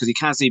probably does because he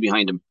can't see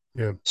behind him.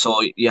 Yeah.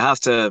 So you have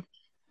to,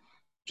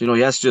 he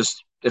has to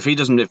just, if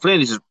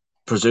Blaney just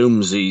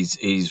presumes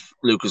he's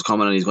Luke is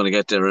coming and he's going to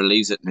get there and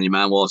leaves it and your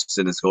man walks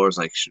in and scores,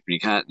 like, you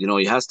can't,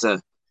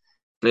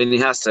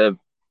 Blaney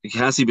he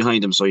can't see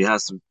behind him, so he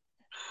has to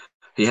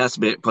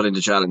be put in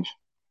the challenge.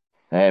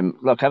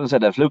 Look, having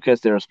said that, if Luke gets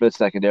there a split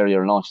second area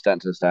or not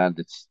stand to the stand,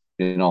 it's,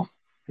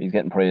 he's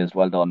getting praised.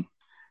 Well done.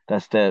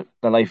 That's the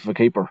life of a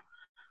keeper.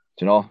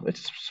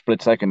 It's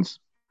split seconds.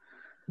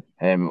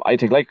 I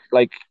think like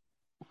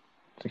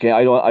okay,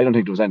 I don't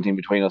think there was anything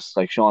between us.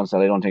 Like Sean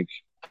said, I don't think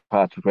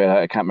Pat was great.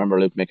 I can't remember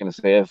Luke making a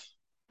save.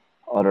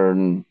 Other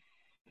than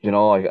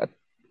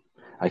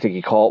I think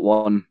he caught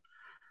one.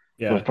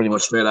 Yeah. It was pretty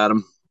much straight at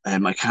him.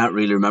 I can't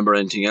really remember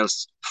anything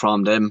else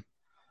from them.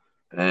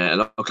 It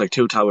looked like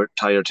 2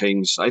 tired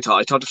things. I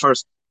thought the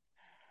first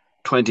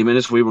 20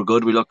 minutes we were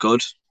good. We looked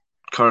good.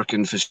 Kirk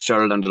and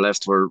Fitzgerald on the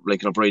left were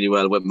linking up really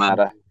well with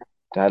Mata.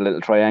 They had a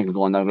little triangle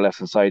going down the left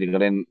hand side. He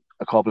got in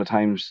a couple of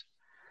times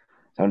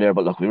down there,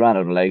 but look, we ran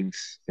out of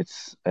legs.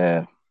 It's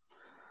that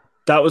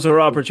was our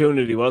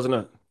opportunity, wasn't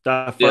it?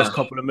 That first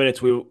couple of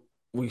minutes,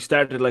 we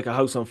started like a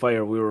house on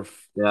fire. We were,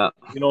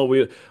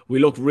 we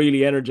looked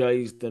really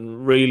energized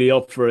and really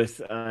up for it,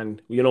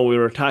 and we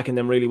were attacking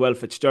them really well.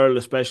 Fitzgerald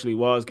especially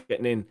was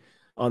getting in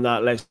on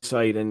that left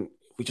side, and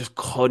we just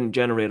couldn't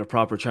generate a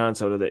proper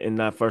chance out of it in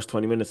that first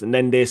 20 minutes. And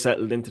then they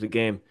settled into the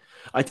game.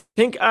 I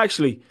think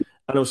actually,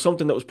 and it was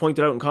something that was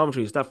pointed out in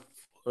commentary, is that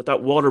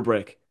water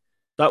break.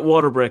 That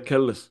water break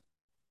killed us.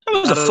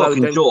 That was a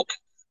fucking joke.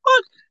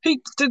 What?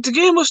 The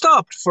game was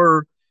stopped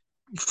for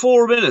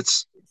 4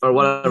 minutes or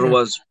whatever it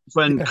was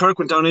when Kirk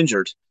went down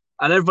injured,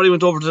 and everybody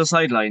went over to the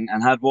sideline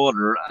and had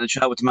water and a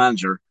chat with the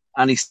manager,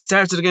 and he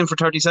started again for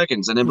 30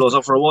 seconds and then blows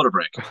up for a water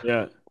break.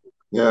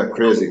 Yeah,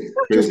 crazy.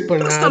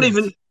 That's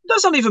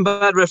not even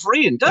bad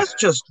refereeing. That's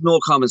just no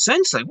common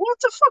sense. Like, what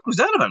the fuck was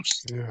that about?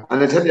 Yeah.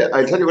 And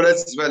I tell you what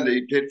else as well.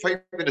 He played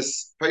 5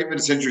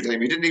 minutes injury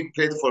time. He didn't even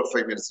play the full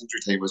 5 minutes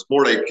injury time. It was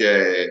more like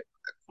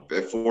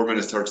 4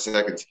 minutes 30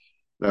 seconds.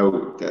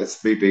 Now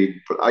that's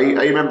maybe, but I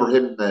remember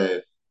him.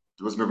 It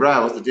was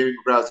McGrath. Was the David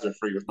McGrath's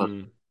referee?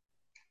 Wasn't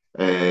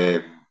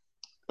it?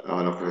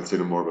 I'm not going to say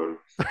no more about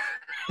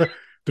it.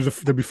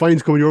 There'll be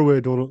fines coming your way,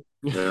 Donald.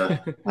 Yeah,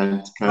 we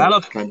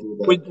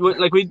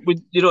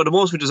the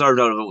most we deserved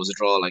out of it was a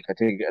draw. Like, I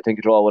think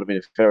a draw would have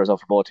been fair enough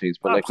for both teams.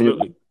 But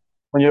absolutely.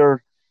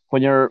 Like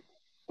when you're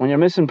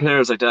missing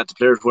players like that, the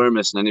players were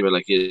missing anyway.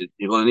 Like, you're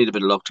going to need a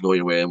bit of luck to go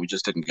your way, and we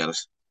just didn't get it.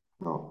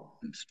 No,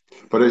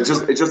 but it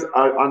just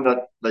on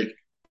that, like,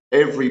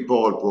 every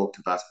ball broke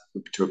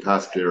to a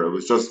pass player. It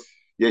was just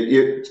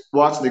you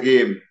watching the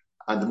game.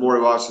 And the more I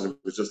watched it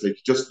was just like,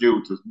 you just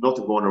knew there was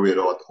nothing going our way at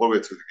all the whole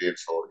way through the game.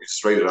 So you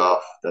straight it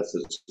off. That's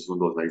it. It's just one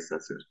of those nights.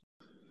 That's it.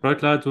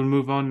 Right, lads, we'll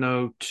move on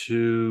now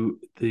to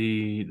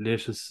the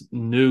latest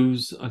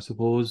news, I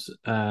suppose.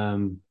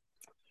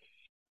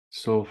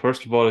 So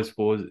first of all, I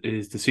suppose,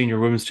 is the senior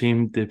women's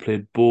team. They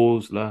played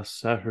Bowes last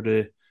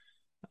Saturday,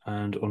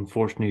 and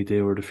unfortunately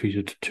they were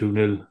defeated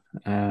 2-0.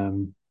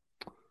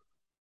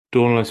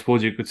 Donald, I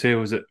suppose you could say it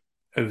was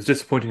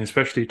disappointing,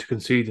 especially to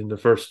concede in the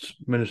first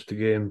minute of the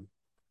game.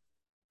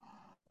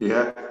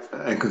 Yeah,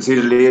 and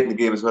conceded late in the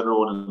game as well,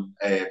 Ronan.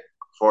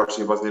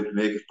 Unfortunately, wasn't able to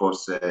make it. But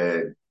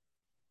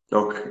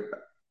look,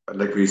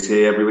 like we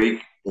say every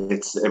week,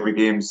 it's every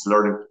game's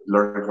learning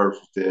curve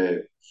for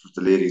the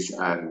ladies,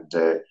 and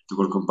they're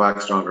going to come back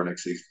stronger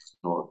next season.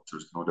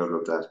 There's no doubt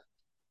about that.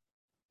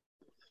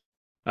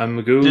 And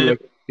Magoo,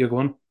 you're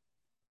going.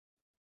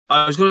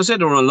 I was going to say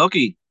they were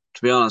unlucky,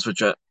 to be honest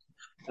with you.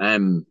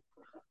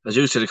 As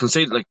you said, they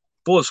conceded, like,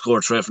 both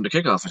scored straight from the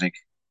kickoff, I think.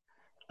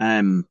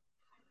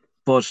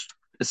 But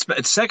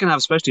it's second half,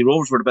 especially,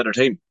 Rovers were the better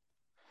team.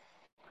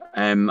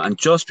 And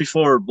just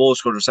before both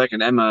scored their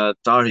second, Emma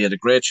Doherty had a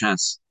great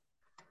chance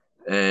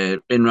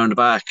in round the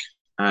back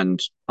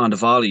and on the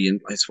volley,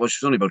 and I suppose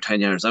she was only about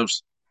 10 yards out.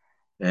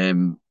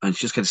 And she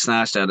just kind of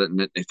snatched at it,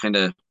 and it kind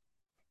of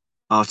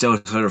off the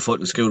outside of her foot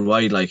and skewed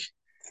wide, like,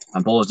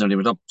 and Bowes nearly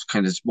went up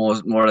kind of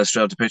more or less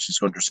straight out the pitch and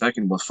scored their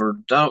second. But for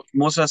that,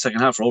 most of that second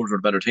half, Rovers were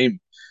the better team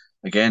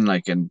again.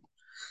 Like, and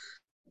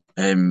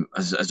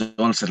as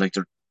Donald said, like,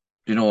 they're,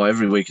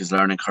 every week is a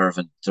learning curve,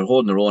 and they're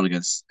holding their own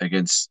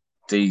against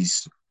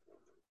these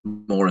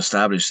more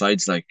established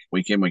sides, like,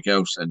 week in, week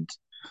out,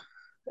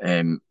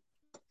 and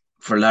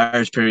for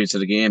large periods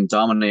of the game,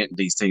 dominating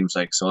these teams.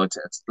 Like, so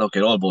it's look,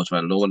 it all bodes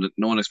well. No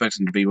one expects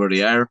them to be where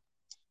they are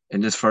in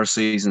this first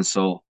season.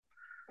 So,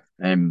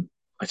 I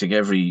think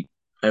every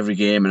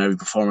game and every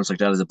performance like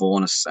that is a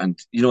bonus. And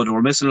they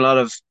were missing a lot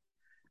of.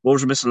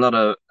 Wolves were missing a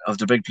lot of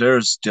the big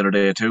players the other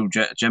day too.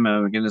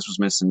 Gemma McGuinness was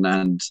missing,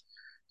 and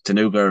the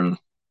new girl,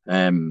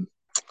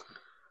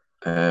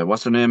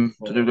 what's her name?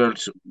 The new girl,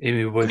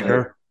 Amy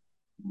Boyker.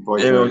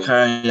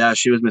 Yeah,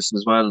 she was missing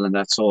as well, and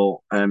that's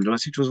so. I think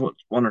there was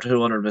one or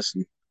two other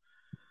missing.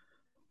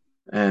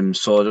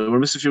 So they were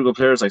missing a few good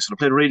players. Like, so they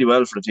played really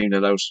well for the team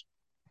that out.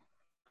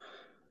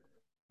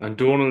 And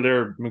Donald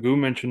there, Magoo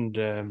mentioned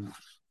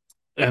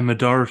Emma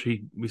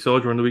Doherty. We saw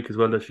during the week as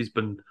well that she's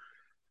been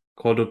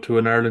called up to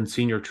an Ireland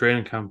senior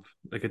training camp.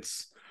 Like,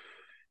 it's,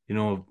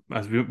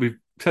 as we've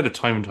said it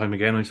time and time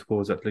again, I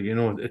suppose, that, like,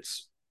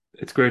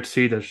 it's great to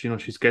see that,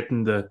 she's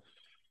getting the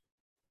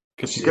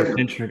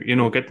attention,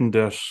 getting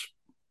that,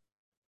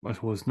 I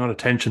suppose, not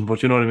attention,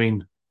 but you know what I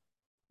mean.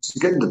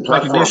 She's getting the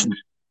platform. Recognition.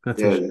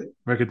 That's it.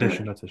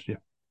 Recognition, that's it, yeah.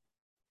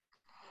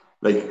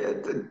 Like,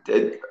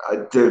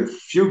 the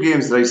few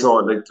games that I saw,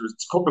 like, there's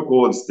a couple of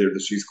goals there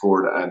that she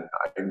scored, and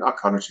I'm not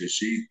conscious.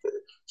 She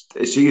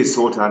is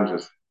so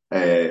talented.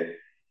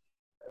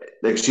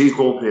 Like, she's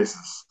going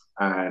places,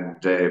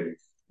 and and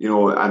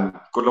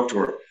good luck to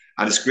her.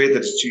 And it's great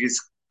that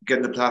she's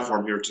getting the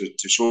platform here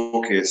to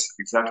showcase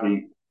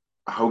exactly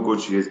how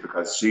good she is,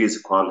 because she is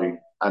a quality,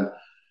 and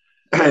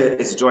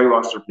it's a joy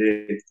watching her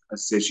play. As I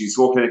say, she's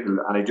so clinical,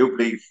 and I do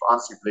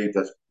honestly believe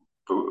that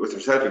with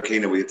herself and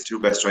Keena, we have the two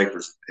best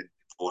strikers in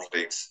both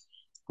leagues.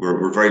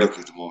 We're very lucky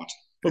at the moment.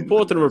 But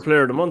both of them are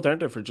player of the month, aren't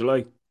they, for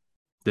July?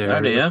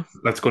 Yeah.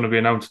 That's going to be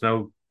announced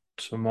now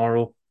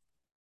tomorrow,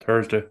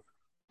 Thursday.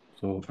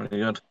 So pretty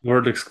good.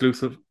 World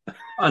exclusive.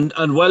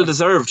 And well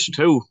deserved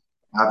too.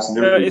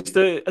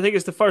 Absolutely. I think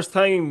it's the first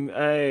time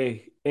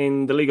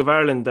in the League of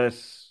Ireland that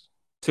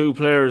two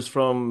players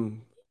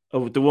from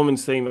the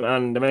women's team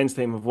and the men's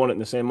team have won it in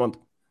the same month.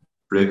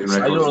 Breaking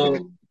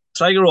records.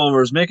 Tiger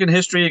Rovers making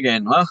history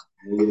again, huh?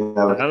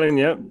 Helen,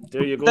 yeah,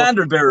 there you go.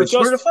 Standard bearers.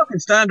 We're the fucking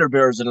standard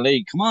bearers of the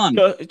league. Come on.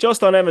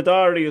 Just on Emma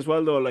Doherty as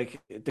well, though, like,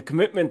 the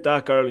commitment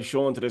that girl is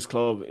showing to this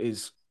club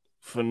is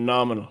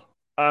phenomenal.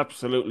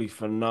 Absolutely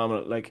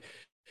phenomenal. Like,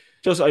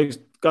 I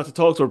got to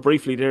talk to her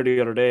briefly there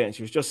the other day, and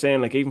she was just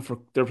saying, like, even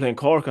they're playing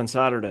Cork on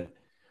Saturday,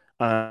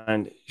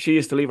 and she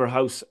used to leave her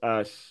house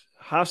at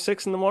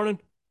 6:30 in the morning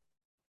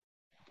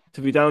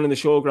to be down in the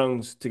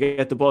showgrounds to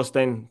get the bus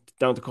then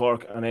down to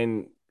Cork, and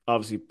then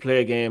obviously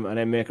play a game and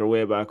then make her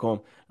way back home.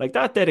 Like,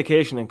 that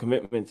dedication and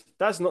commitment,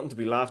 that's nothing to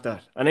be laughed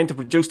at. And then to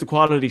produce the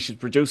quality she's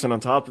producing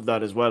on top of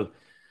that as well.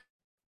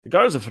 The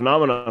girl's a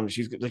phenomenon.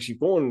 She's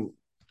going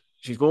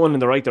in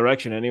the right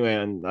direction anyway,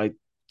 and I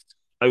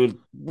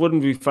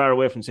wouldn't be far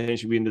away from saying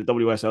she'll be in the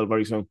WSL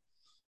very soon.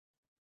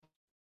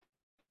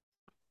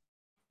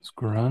 It's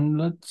grand,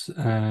 lads.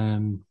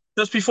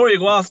 Just before you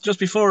go off,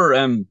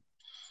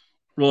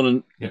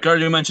 Ronan, the girl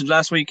you mentioned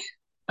last week,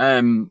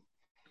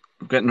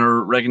 getting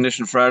her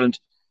recognition for Ireland,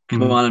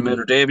 came on and made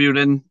her debut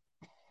in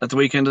at the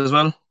weekend as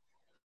well.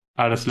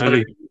 Alice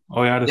Lilly.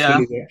 Oh yeah, Alice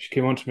Lilly. Yeah. She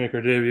came on to make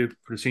her debut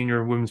for the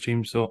senior women's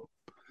team. So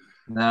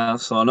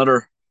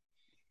another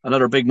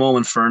big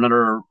moment for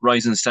another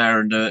rising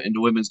star in the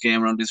women's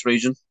game around this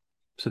region.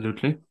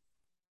 Absolutely,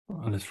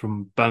 and it's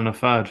from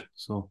Balnafad.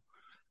 So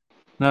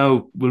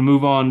now we'll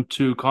move on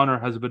to Connor.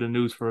 Has a bit of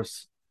news for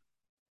us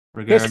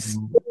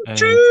regarding.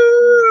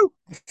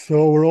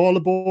 So we're all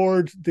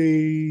aboard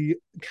the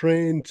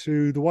train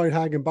to the White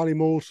Hag in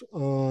Ballymote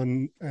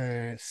on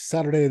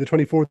Saturday, the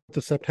 24th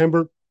of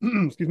September.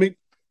 Excuse me.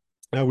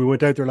 We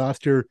went out there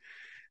last year.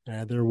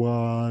 There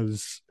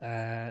was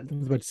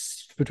about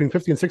between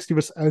 50 and 60 of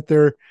us out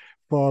there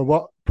for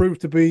what proved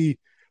to be,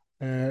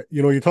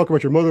 you talk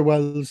about your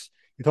Motherwells,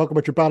 you talk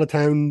about your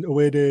Ballatown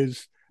away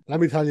days. Let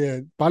me tell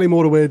you,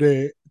 Ballymote away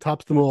day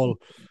tops them all.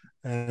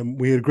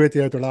 We had a great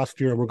day out there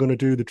last year, and we're going to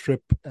do the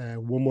trip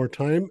one more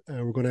time.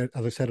 We're going to,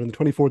 as I said, on the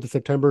 24th of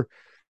September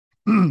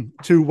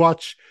to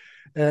watch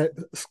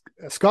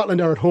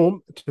Scotland are at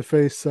home to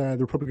face the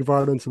Republic of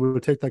Ireland. So we will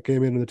take that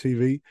game in on the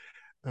TV,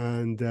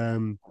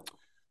 and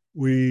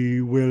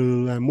we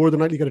will more than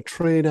likely get a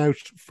train out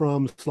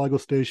from Sligo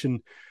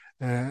Station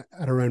at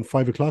around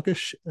 5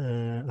 o'clock-ish.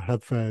 I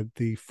have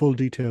the full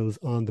details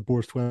on the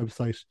Borst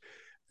website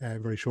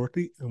very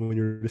shortly, and when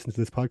you're listening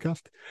to this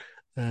podcast,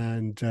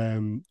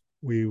 and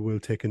we will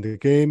take in the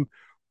game.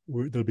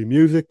 There'll be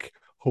music.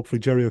 Hopefully,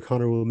 Jerry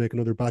O'Connor will make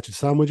another batch of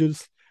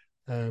sandwiches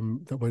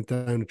that went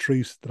down a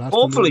treat the last time.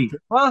 Hopefully.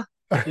 What?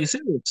 Are you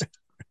serious?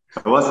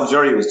 It wasn't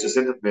Jerry, it was just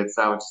in the mid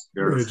sound.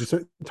 Just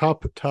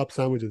top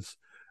sandwiches.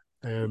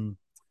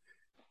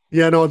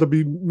 Yeah, no, there'll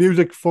be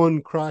music,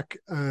 fun, crack,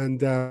 and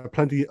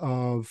plenty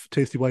of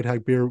tasty White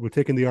Hag beer. We'll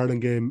take in the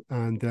Ireland game,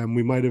 and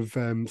we might have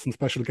some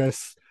special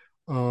guests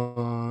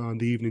on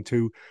the evening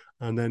too.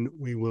 And then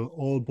we will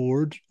all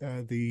board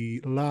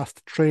the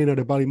last train out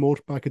of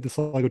Ballymote back into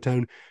Sligo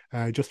town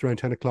just around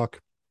 10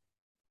 o'clock.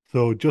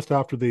 So just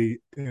after the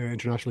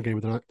international game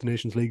with the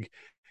Nations League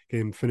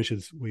game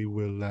finishes, we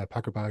will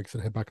pack our bags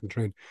and head back on the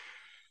train.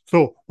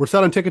 So we're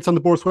selling tickets on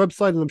the Borst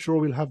website, and I'm sure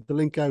we'll have the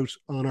link out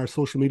on our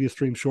social media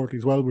stream shortly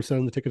as well. We're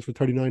selling the tickets for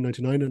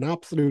 $39.99, an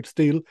absolute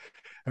steal.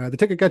 The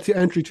ticket gets you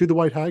entry to the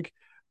White Hag,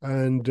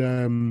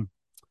 and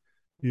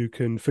you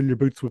can fill your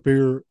boots with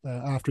beer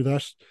after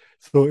that.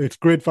 So it's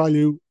great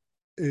value.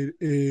 It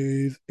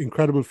is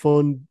incredible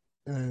fun.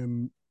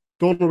 Donald,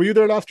 were you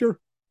there last year?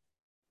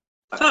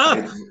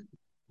 I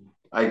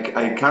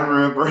can't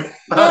remember.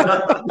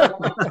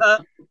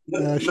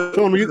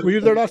 Sean, were you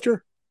there last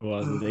year? I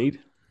was indeed.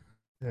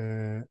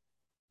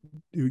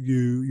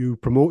 You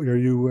promote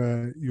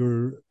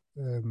you're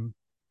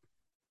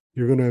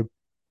gonna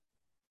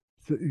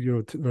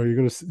you're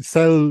gonna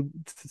sell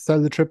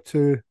the trip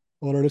to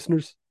all our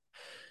listeners.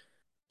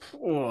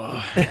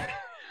 Oh,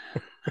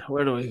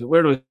 where do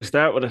we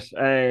start with it?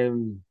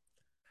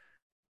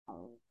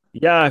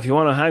 Yeah, if you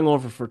want a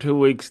hangover for 2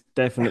 weeks,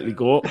 definitely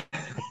go.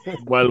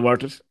 Well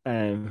worth it.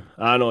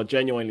 I know,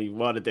 genuinely,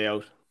 what a day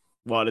out.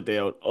 What a day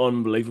out.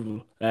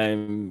 Unbelievable.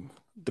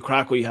 The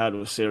crack we had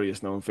was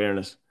serious now, in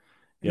fairness.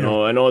 You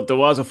know, I know there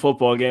was a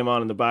football game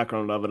on in the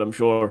background of it, I'm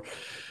sure.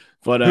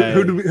 But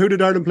who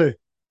did Ireland play?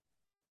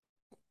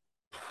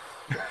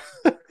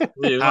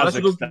 That's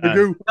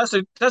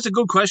a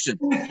good question.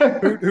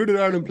 Who did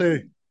Ireland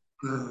play?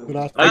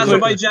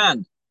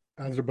 Azerbaijan.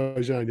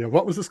 Azerbaijan, yeah.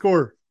 What was the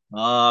score?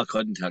 I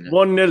couldn't tell you.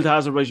 1-0 to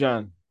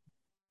Azerbaijan.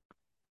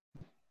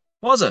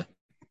 Was it?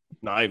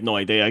 No, I have no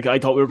idea. I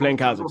thought we were playing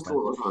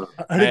Kazakhstan.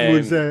 I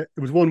think it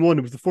was 1-1.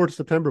 It was the 4th of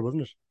September,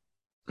 wasn't it?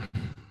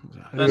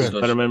 That's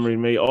better memory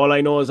than me. All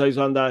I know is I was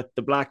on the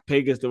Black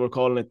Pig, as they were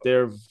calling it,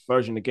 their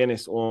version of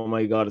Guinness. Oh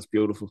my God, it's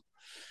beautiful.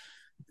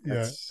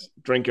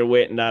 Drink your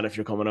weight in that if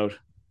you're coming out.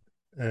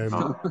 It's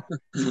a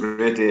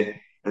great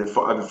day. I'm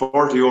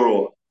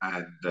 €40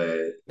 and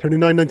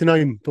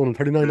 $39.99, Donald.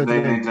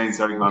 $39.99.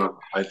 Sorry, man.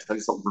 I'll tell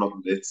you something for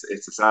nothing. It's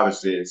a savage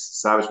day. It's a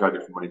savage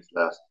value for money for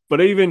that.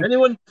 But even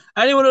anyone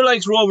who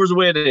likes Rovers the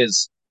way it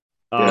is,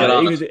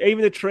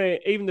 even the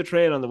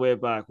train on the way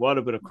back, what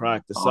a bit of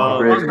crack. The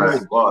song,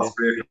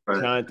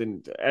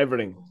 chanting,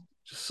 everything.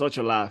 Just such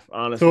a laugh,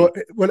 honestly. So,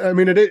 well, I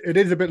mean, it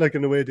is a bit like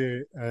an away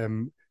day.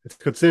 It's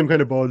got the same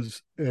kind of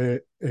buzz.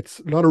 It's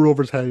a lot of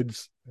Rovers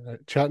heads,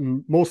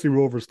 chatting, mostly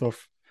Rovers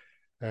stuff.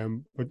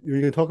 But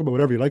you can talk about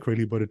whatever you like,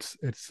 really. But it's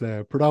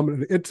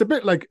predominantly, it's a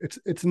bit like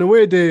it's an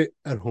away day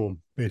at home,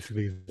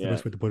 basically. Is the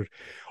best way to put it.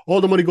 All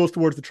the money goes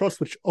towards the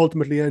trust, which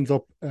ultimately ends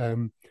up,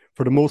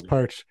 for the most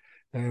part,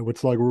 with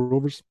Sligo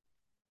Rovers.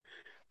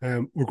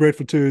 We're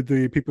grateful to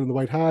the people in the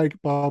White Hag,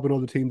 Bob and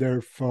all the team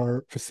there,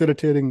 for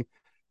facilitating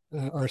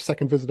our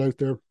second visit out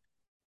there.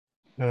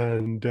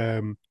 And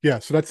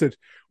so that's it.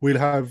 We'll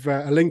have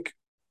a link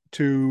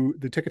to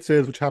the ticket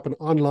sales, which happen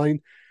online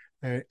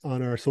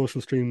on our social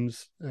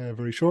streams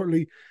very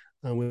shortly,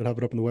 and we'll have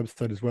it up on the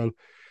website as well.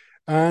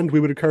 And we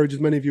would encourage as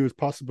many of you as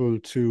possible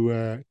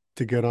to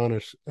get on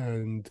it,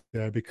 and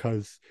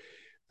because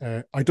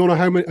I don't know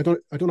how many, I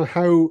don't know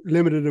how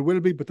limited it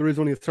will be, but there is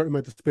only a certain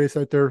amount of space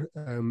out there.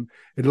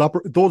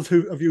 Those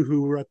of you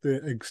who were at the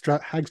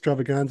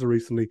Hagstravaganza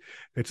recently,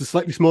 it's a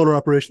slightly smaller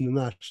operation than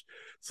that,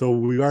 so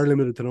we are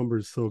limited to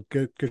numbers. So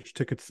get your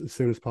tickets as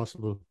soon as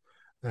possible,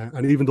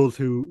 and even those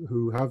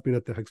who have been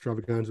at the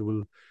Hagstravaganza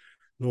will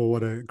know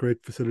what a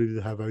great facility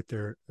to have out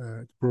there.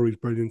 The brewery's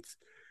brilliant.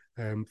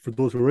 For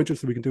those who are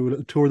interested, we can do a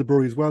little tour of the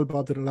brewery as well.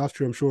 Bob did it last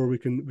year. I'm sure we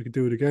can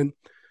do it again.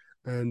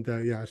 And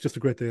it's just a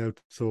great day out.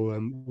 So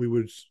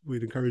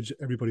we'd encourage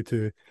everybody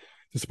to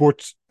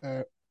support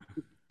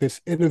this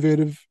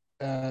innovative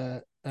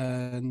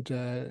and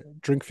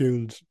drink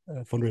fueled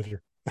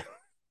fundraiser.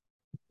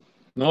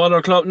 No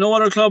other club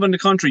in the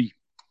country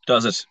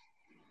does it.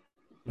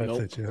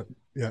 That's it.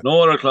 Yeah.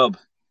 No other club.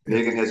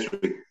 Making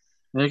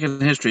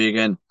history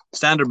again.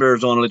 Standard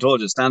Bears, Donald. I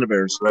told you, Standard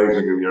Bears.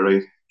 Right, you're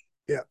right.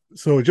 Yeah.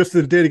 So just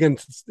the date again,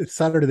 it's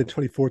Saturday the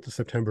 24th of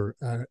September,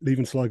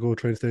 leaving Sligo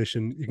train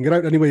station. You can get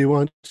out any way you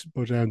want,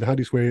 but the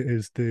handiest way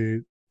is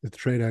the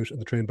train out and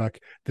the train back.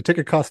 The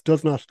ticket cost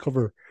does not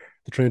cover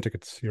the train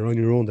tickets. You're on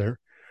your own there,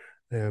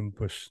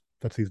 but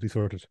that's easily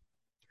sorted.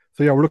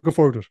 So yeah, we're looking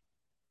forward to it.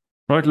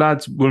 Right,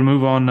 lads, we'll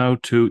move on now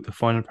to the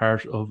final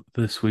part of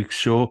this week's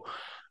show,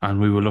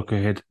 and we will look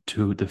ahead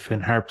to the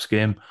Finn Harps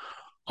game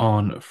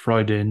on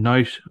Friday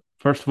night.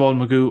 First of all,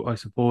 Magoo, I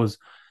suppose,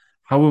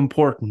 how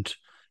important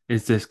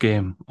is this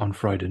game on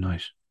Friday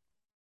night?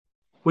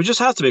 We just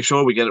have to make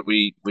sure we get it.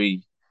 We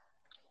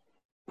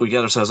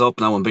get ourselves up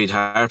now and beat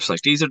Harps.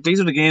 Like these are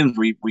the games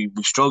we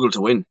struggle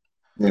to win.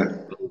 Yeah.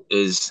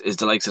 Is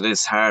the likes of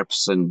this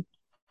Harps and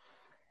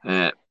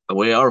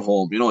away our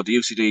home. You know, the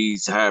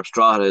UCDs, the Harps,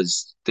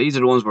 Drogheds. These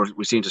are the ones where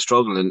we seem to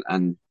struggle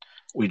and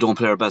we don't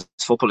play our best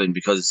football in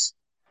because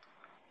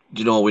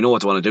we know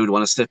what they want to do. They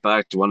want to sit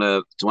back. They want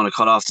to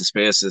cut off the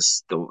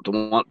spaces. They don't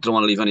want to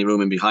leave any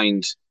room in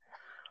behind.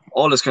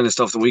 All this kind of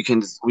stuff that we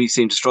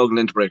seem to struggle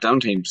in to break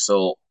down teams.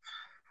 So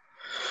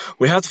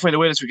we have to find a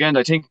way this weekend.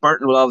 I think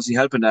Burton will obviously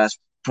help in that,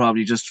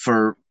 probably just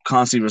for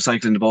constantly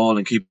recycling the ball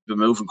and keep it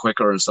moving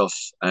quicker and stuff.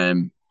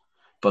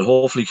 But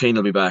hopefully Keane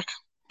will be back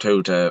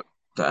too to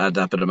add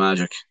that bit of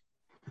magic.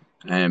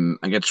 And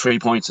get 3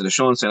 points in the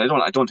Sean saying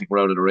I don't think we're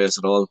out of the race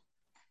at all.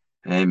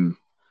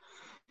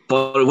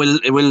 But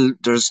it will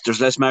there's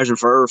less margin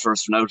for error for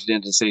us from now to the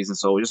end of the season,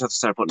 so we just have to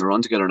start putting a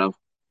run together now.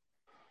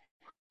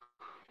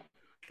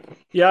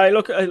 Yeah, I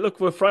look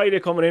with Friday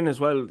coming in as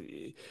well.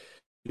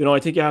 I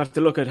think you have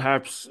to look at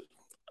Harps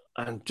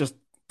and just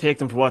take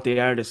them for what they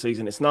are this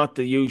season. It's not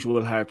the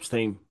usual Harps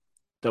team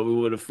that we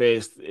would have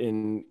faced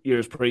in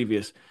years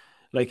previous.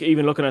 Like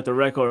even looking at the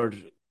record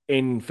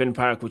in Finn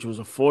Park, which was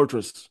a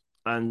fortress,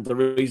 and the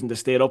reason they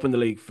stayed up in the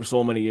league for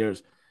so many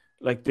years.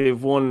 Like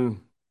they've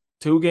won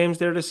 2 games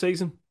there this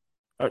season,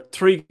 or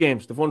 3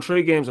 games. They've won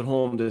 3 games at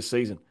home this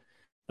season.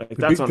 Like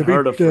that's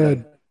unheard of for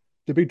them.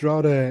 They beat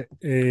Drogheda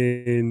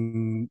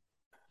in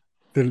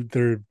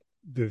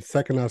the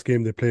second last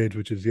game they played,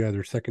 which is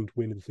their second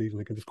win of the season.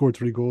 Like they scored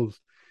 3 goals.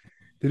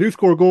 They do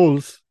score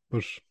goals,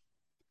 but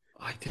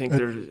I think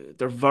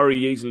they're very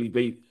easily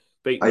beaten.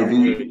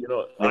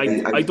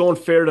 I I don't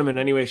fear them in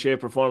any way,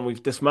 shape, or form.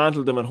 We've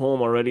dismantled them at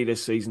home already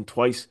this season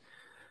twice.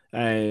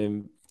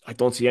 I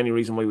don't see any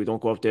reason why we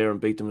don't go up there and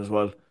beat them as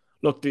well.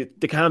 Look, they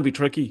can be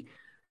tricky,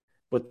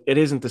 but it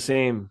isn't the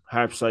same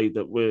Harp side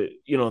that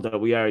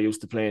we are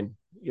used to playing.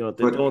 They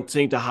but don't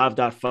seem to have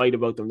that fight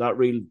about them, that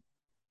real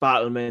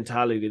battle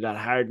mentality, that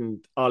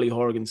hardened Ollie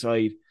Horgan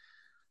side.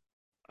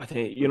 I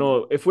think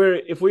if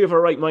we have a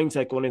right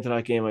mindset going into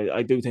that game,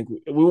 I do think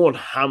we won't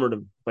hammer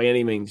them by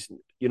any means.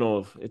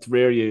 It's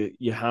rare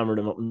you hammer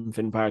them up in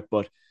Finn Park,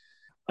 but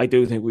I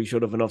do think we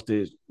should have enough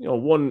to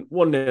 1-0,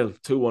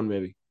 2-1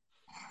 maybe.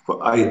 But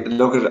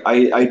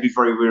I'd be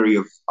very wary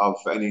of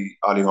any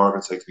Ollie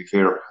Horgan side, to be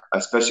fair,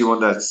 especially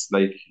one that's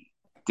like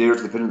they're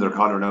to the pin in their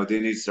corner now. They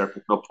need to start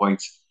picking up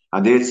points,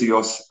 and they see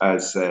us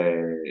as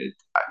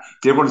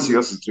they want to see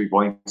us as 3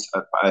 points.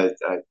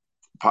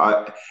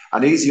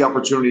 An easier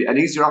opportunity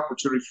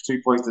for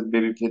 3 points than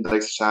maybe playing the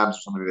likes of Shams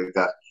or something like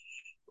that.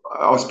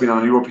 Us being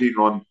on a European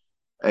run,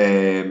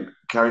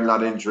 carrying a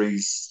lot of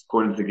injuries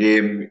going into the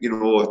game,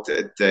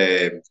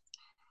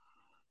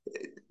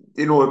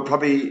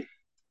 probably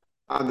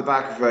on the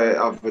back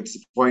of a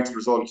disappointing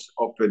result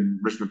up in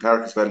Richmond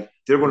Park as well.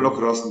 They're going to look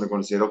at us and they're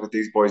going to say, "Look, at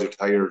these boys are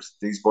tired.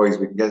 These boys,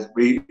 we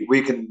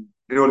can,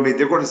 you know what I mean."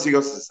 They're going to see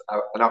us as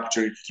an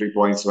opportunity for 3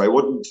 points. So I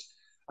wouldn't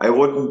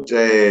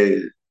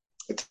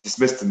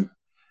dismiss them.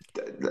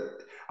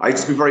 I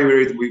just be very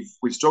worried that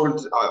we've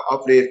struggled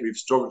of late. We've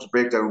struggled to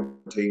break down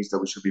teams that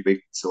we should be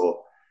beating.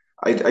 So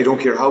I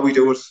don't care how we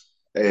do it.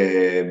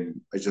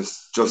 I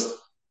just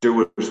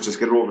do it. Just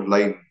get it over the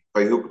line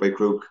by hook by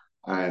crook,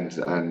 and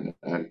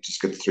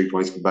just get the 3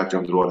 points, come back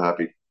down the road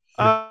happy.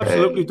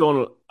 Absolutely,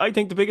 Donald. I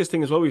think the biggest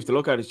thing as well we have to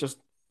look at is just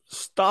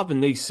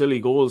stopping these silly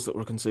goals that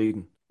we're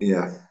conceding.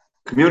 Yeah,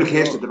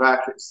 communication at the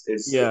back is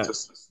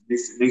just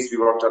needs to be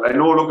worked on. I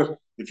know. Look,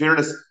 in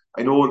fairness,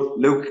 I know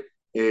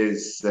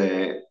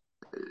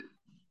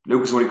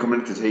Luke's only coming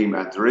into the team,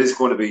 and there is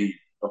going to be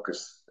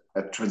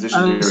a transition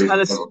And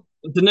period.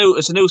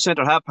 it's a new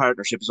centre half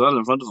partnership as well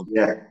in front of them.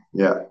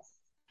 Yeah.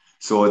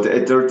 So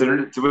there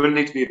will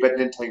need to be a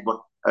betting in time,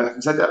 but I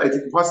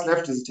think what's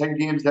left is 10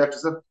 games left,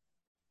 is it?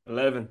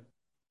 11.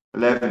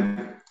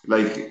 11.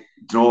 Like,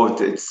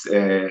 it's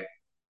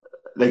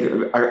like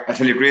I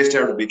tell you, Grey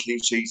Star will be clean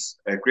sheets.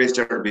 Grey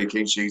Star will be a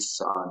clean sheets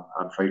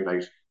on Friday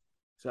night.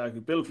 So I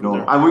could build from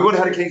there. And we would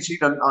have had a clean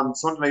sheet on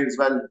Sunday night as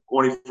well,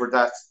 only for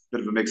that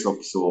bit of a mix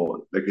up.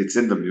 So like it's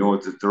in them,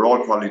 they're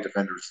all quality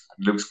defenders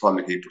and Luke's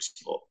quality keepers.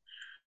 So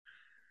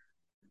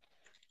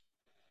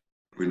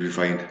we'll be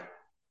fine.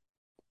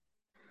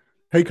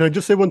 Hey, can I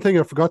just say one thing?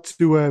 I forgot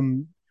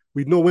to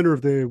we'd no winner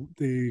of the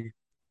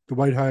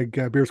White Hag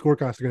beer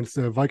scorecast against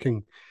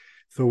Viking,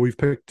 so we've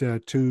picked I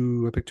picked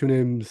 2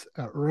 names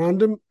at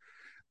random,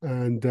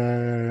 and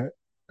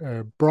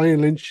Brian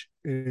Lynch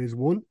is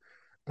one,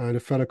 and a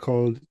fella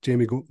called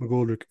Jamie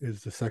McGoldrick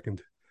is the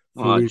second.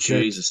 So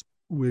Jesus!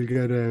 We'll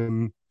get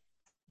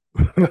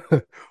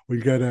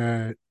we'll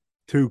get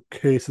 2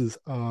 cases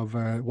of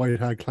White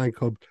Hag Clan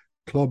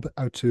Club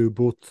out to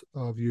both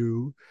of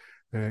you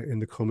in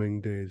the coming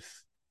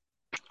days.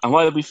 And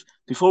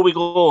before we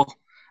go,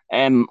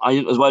 I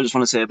as well just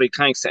want to say a big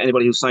thanks to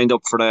anybody who signed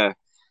up for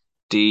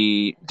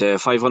the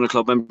 500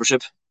 club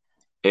membership.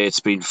 It's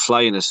been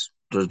flying. There's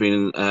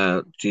been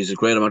a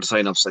great amount of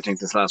sign-ups, I think,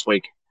 this last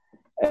week.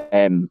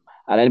 And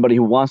anybody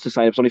who wants to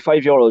sign up, it's only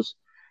 €5.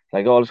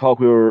 Like all the talk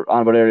we were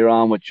on about earlier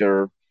on with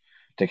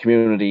the the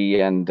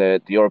community and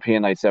the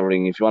European nights,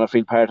 everything. If you want to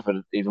feel part of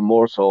it even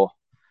more so,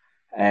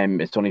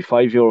 it's only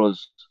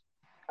 €5,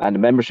 and the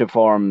membership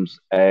forms,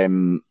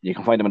 you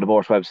can find them on the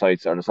Borst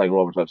websites or the Sligo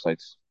Rovers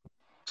websites.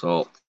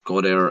 So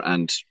go there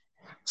and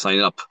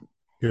sign up.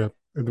 Yeah,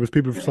 and there was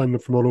people signing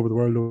up from all over the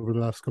world over the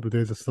last couple of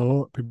days. I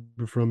saw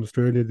people from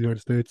Australia, the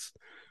United States,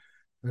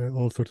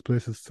 all sorts of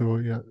places. So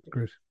yeah,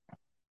 great.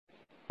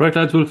 Right,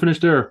 lads, we'll finish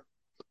there.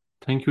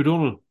 Thank you,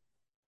 Donald.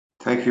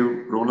 Thank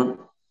you, Ronan.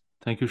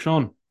 Thank you,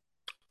 Sean.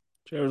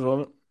 Cheers,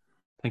 Ronan.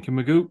 Thank you,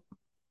 Magoo.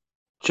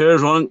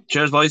 Cheers, Ronan.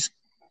 Cheers, boys.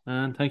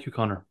 And thank you,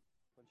 Connor.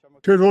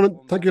 Cheers, Ronan.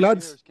 Thank you,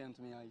 lads.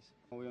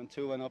 We went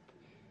 2-1 up,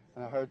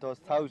 and I heard those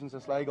thousands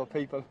of Sligo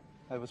people.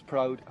 I was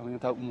proud, and we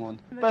went out and won.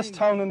 Best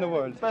town in the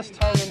world. Best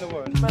town in the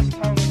world. Best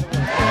town in the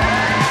world.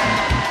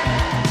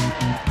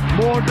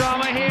 More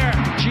drama here.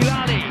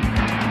 Gilani.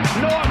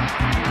 North.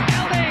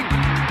 Elding.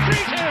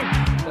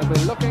 3-2. They'll be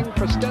looking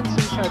for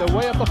Stenson's head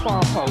away at the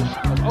far post.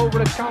 And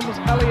over it comes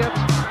Elliott.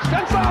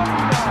 Stenson!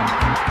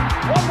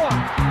 1-1.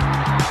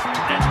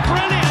 It's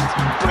brilliant.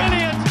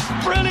 Brilliant.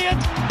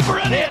 Brilliant. Here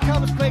Brilliant.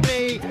 comes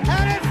Quigley,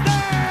 and it's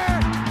there!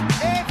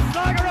 It's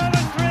Sligo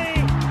Rovers 3,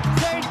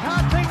 St.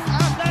 Patrick's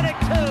Athletic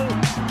 2,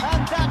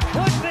 and that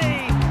could be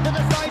the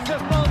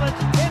decisive moment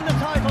in the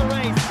title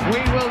race.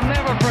 We will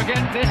never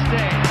forget this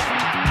day.